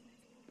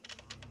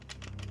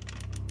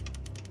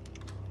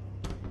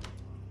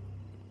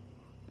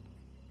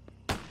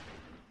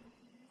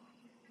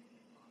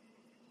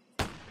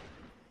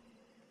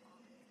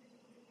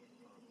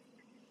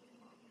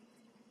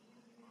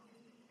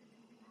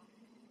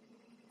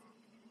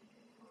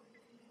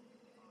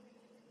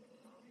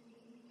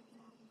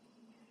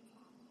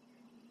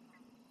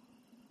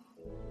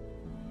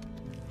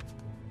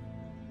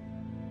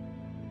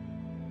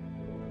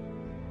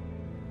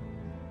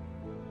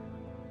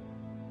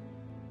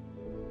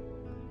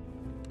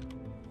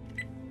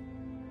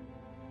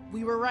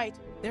 We were right.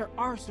 There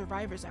are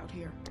survivors out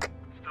here.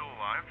 Still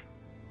alive?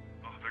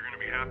 Oh, they're gonna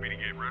be happy to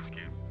get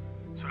rescued.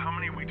 So how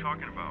many are we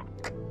talking about?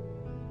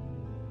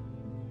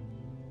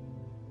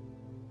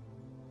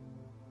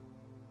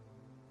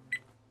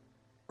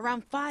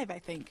 Around 5, I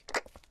think.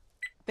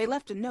 They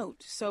left a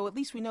note, so at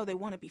least we know they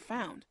want to be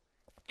found.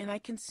 And I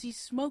can see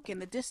smoke in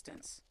the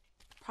distance.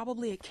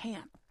 Probably a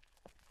camp.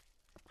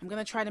 I'm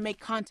gonna try to make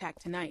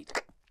contact tonight.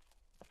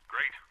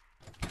 Great.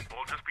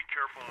 Well, just be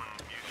careful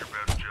and use your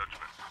best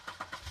judgment.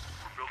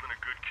 We're building a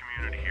good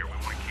community here. We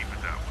want to keep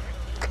it that way.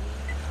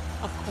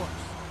 Of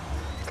course.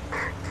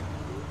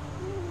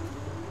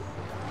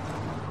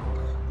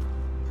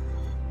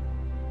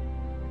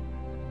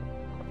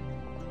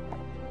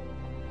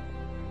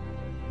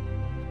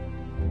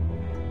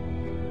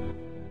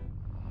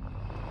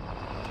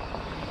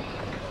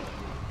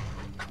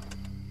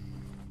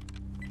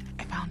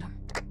 I found him.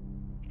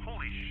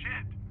 Holy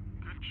shit.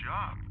 Good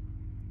job.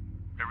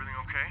 Everything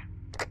okay?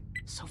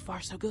 So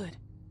far, so good.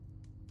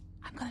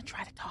 I'm gonna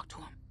try to talk to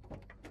him.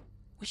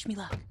 Wish me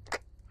luck.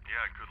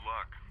 Yeah, good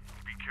luck.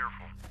 Be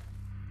careful.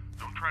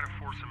 Don't try to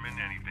force them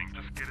into anything.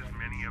 Just get as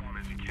many of them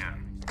as you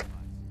can.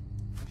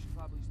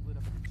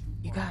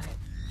 You got it.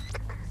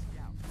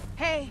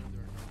 Hey!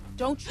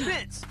 Don't shoot.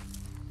 Vince!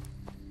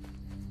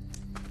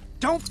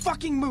 Don't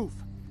fucking move!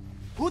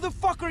 Who the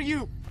fuck are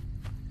you?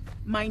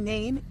 My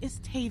name is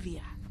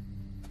Tavia.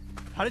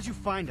 How did you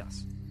find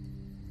us?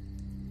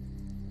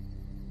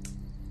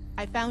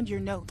 I found your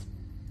note.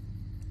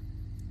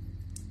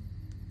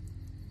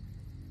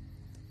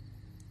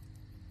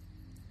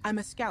 I'm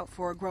a scout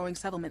for a growing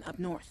settlement up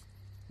north.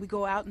 We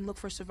go out and look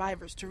for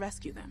survivors to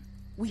rescue them.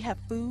 We have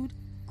food,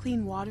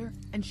 clean water,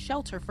 and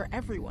shelter for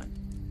everyone.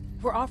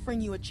 We're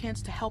offering you a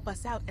chance to help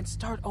us out and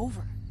start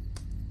over.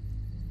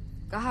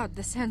 God,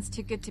 this sounds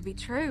too good to be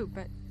true,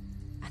 but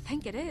I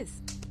think it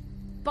is.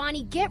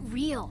 Bonnie, get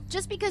real.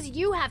 Just because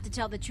you have to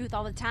tell the truth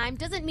all the time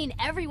doesn't mean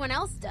everyone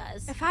else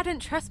does. If I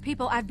didn't trust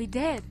people, I'd be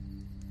dead.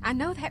 I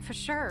know that for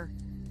sure.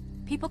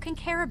 People can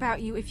care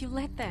about you if you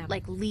let them.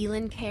 Like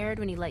Leland cared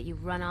when he let you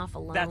run off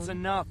alone. That's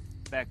enough,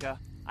 Becca.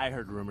 I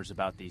heard rumors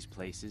about these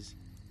places.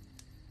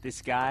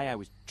 This guy I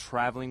was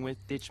traveling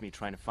with ditched me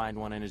trying to find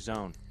one on his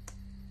own.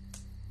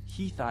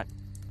 He thought,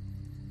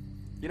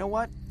 you know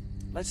what?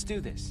 Let's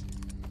do this.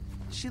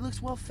 She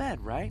looks well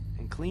fed, right?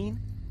 And clean?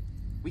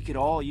 We could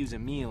all use a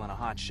meal and a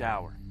hot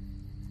shower.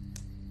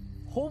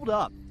 Hold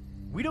up.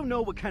 We don't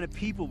know what kind of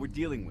people we're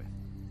dealing with.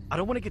 I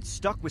don't want to get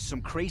stuck with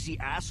some crazy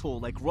asshole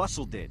like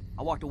Russell did.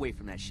 I walked away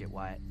from that shit,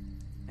 Wyatt.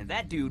 And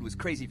that dude was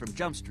crazy from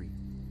Jump Street.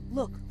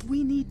 Look,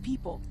 we need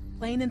people,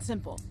 plain and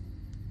simple.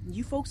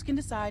 You folks can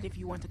decide if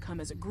you want to come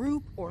as a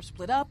group or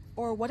split up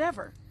or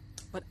whatever.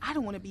 But I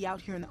don't want to be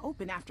out here in the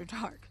open after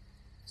dark.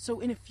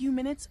 So in a few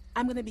minutes,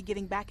 I'm going to be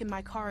getting back in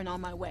my car and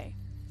on my way.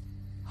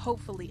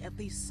 Hopefully, at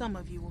least some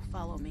of you will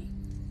follow me.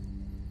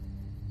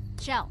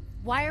 Shell,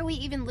 why are we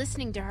even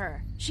listening to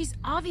her? She's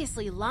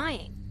obviously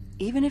lying.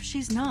 Even if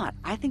she's not,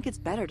 I think it's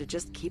better to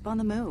just keep on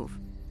the move.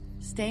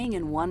 Staying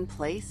in one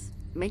place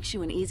makes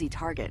you an easy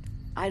target.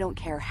 I don't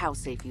care how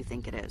safe you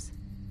think it is.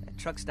 That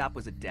truck stop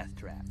was a death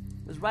trap.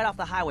 It was right off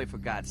the highway, for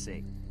God's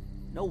sake.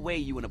 No way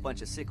you and a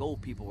bunch of sick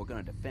old people were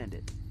gonna defend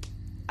it.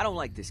 I don't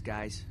like this,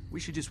 guys. We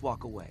should just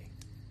walk away.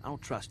 I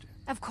don't trust her.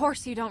 Of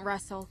course you don't,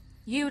 Russell.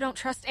 You don't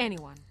trust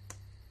anyone.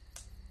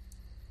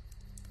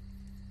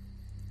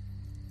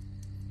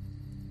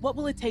 What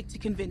will it take to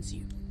convince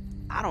you?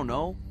 I don't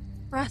know.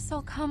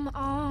 Russell, come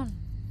on.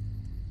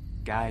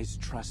 Guys,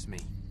 trust me.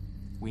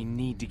 We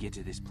need to get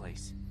to this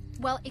place.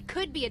 Well, it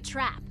could be a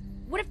trap.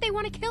 What if they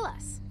want to kill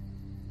us?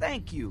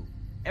 Thank you.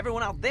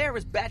 Everyone out there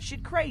is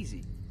batshit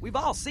crazy. We've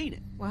all seen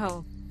it.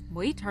 Well,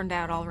 we turned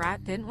out all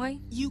right, didn't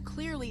we? You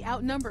clearly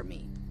outnumber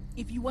me.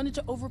 If you wanted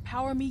to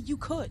overpower me, you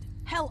could.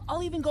 Hell,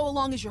 I'll even go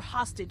along as your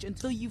hostage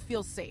until you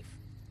feel safe.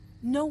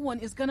 No one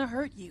is gonna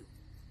hurt you.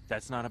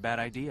 That's not a bad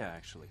idea,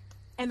 actually.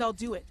 And I'll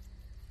do it.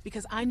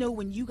 Because I know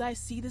when you guys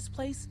see this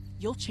place,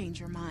 you'll change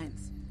your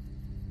minds.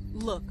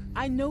 Look,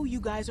 I know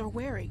you guys are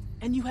wary,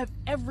 and you have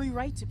every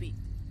right to be.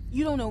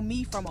 You don't know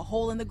me from a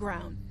hole in the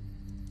ground.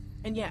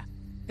 And yeah,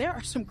 there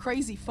are some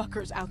crazy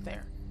fuckers out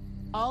there.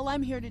 All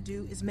I'm here to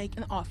do is make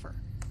an offer.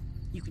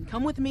 You can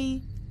come with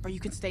me, or you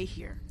can stay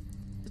here.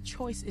 The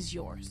choice is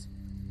yours.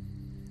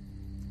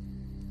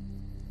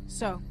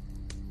 So,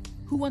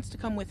 who wants to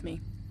come with me?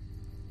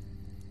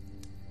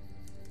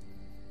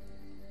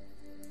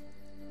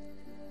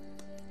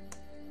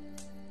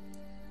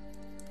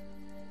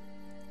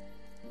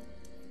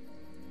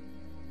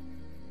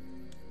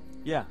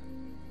 Yeah.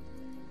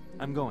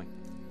 I'm going.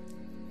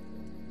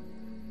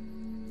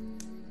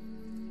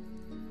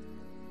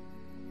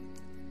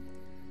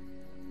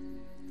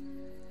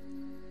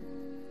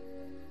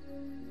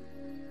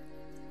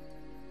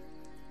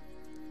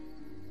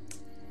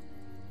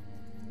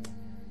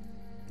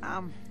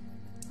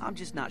 I'm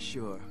just not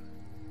sure.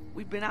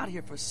 We've been out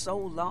here for so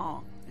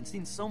long and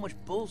seen so much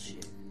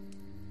bullshit.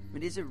 I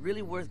mean, is it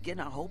really worth getting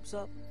our hopes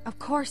up? Of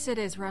course it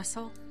is,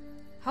 Russell.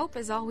 Hope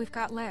is all we've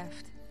got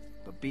left.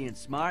 But being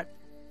smart,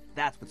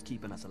 that's what's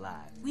keeping us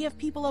alive. We have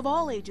people of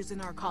all ages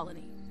in our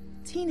colony.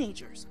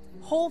 Teenagers,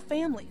 whole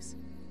families.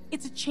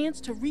 It's a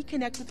chance to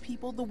reconnect with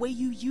people the way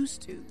you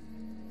used to.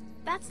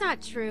 That's not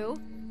true.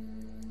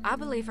 I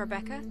believe her,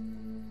 Becca.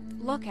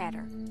 Look at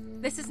her.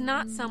 This is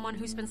not someone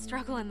who's been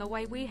struggling the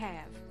way we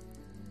have.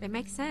 It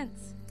makes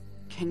sense.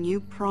 Can you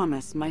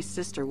promise my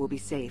sister will be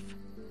safe?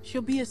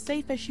 She'll be as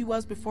safe as she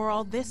was before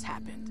all this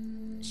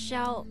happened.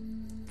 Shell,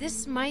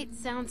 this might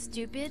sound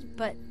stupid,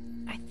 but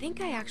I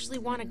think I actually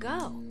want to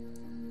go.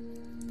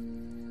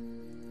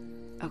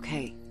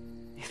 Okay,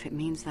 if it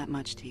means that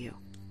much to you.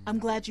 I'm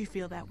glad you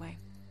feel that way.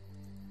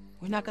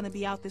 We're not going to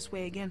be out this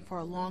way again for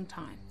a long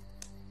time.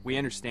 We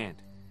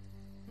understand.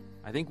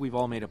 I think we've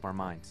all made up our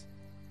minds.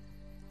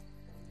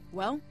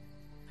 Well,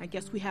 I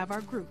guess we have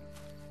our group.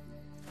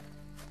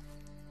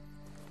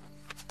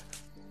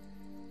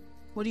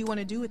 What do you want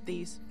to do with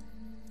these?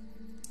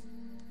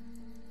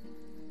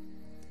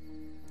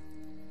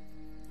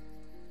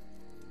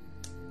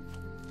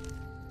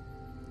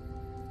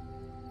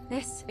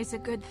 This is a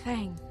good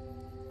thing.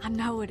 I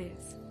know it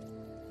is.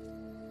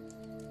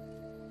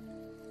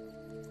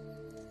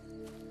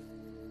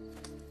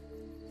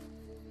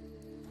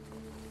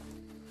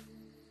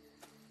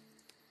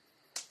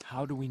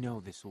 How do we know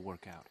this will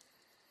work out?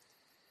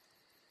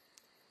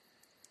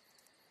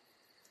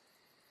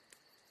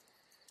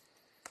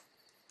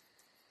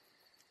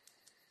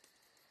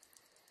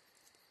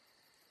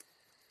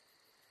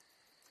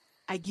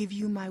 I give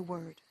you my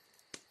word.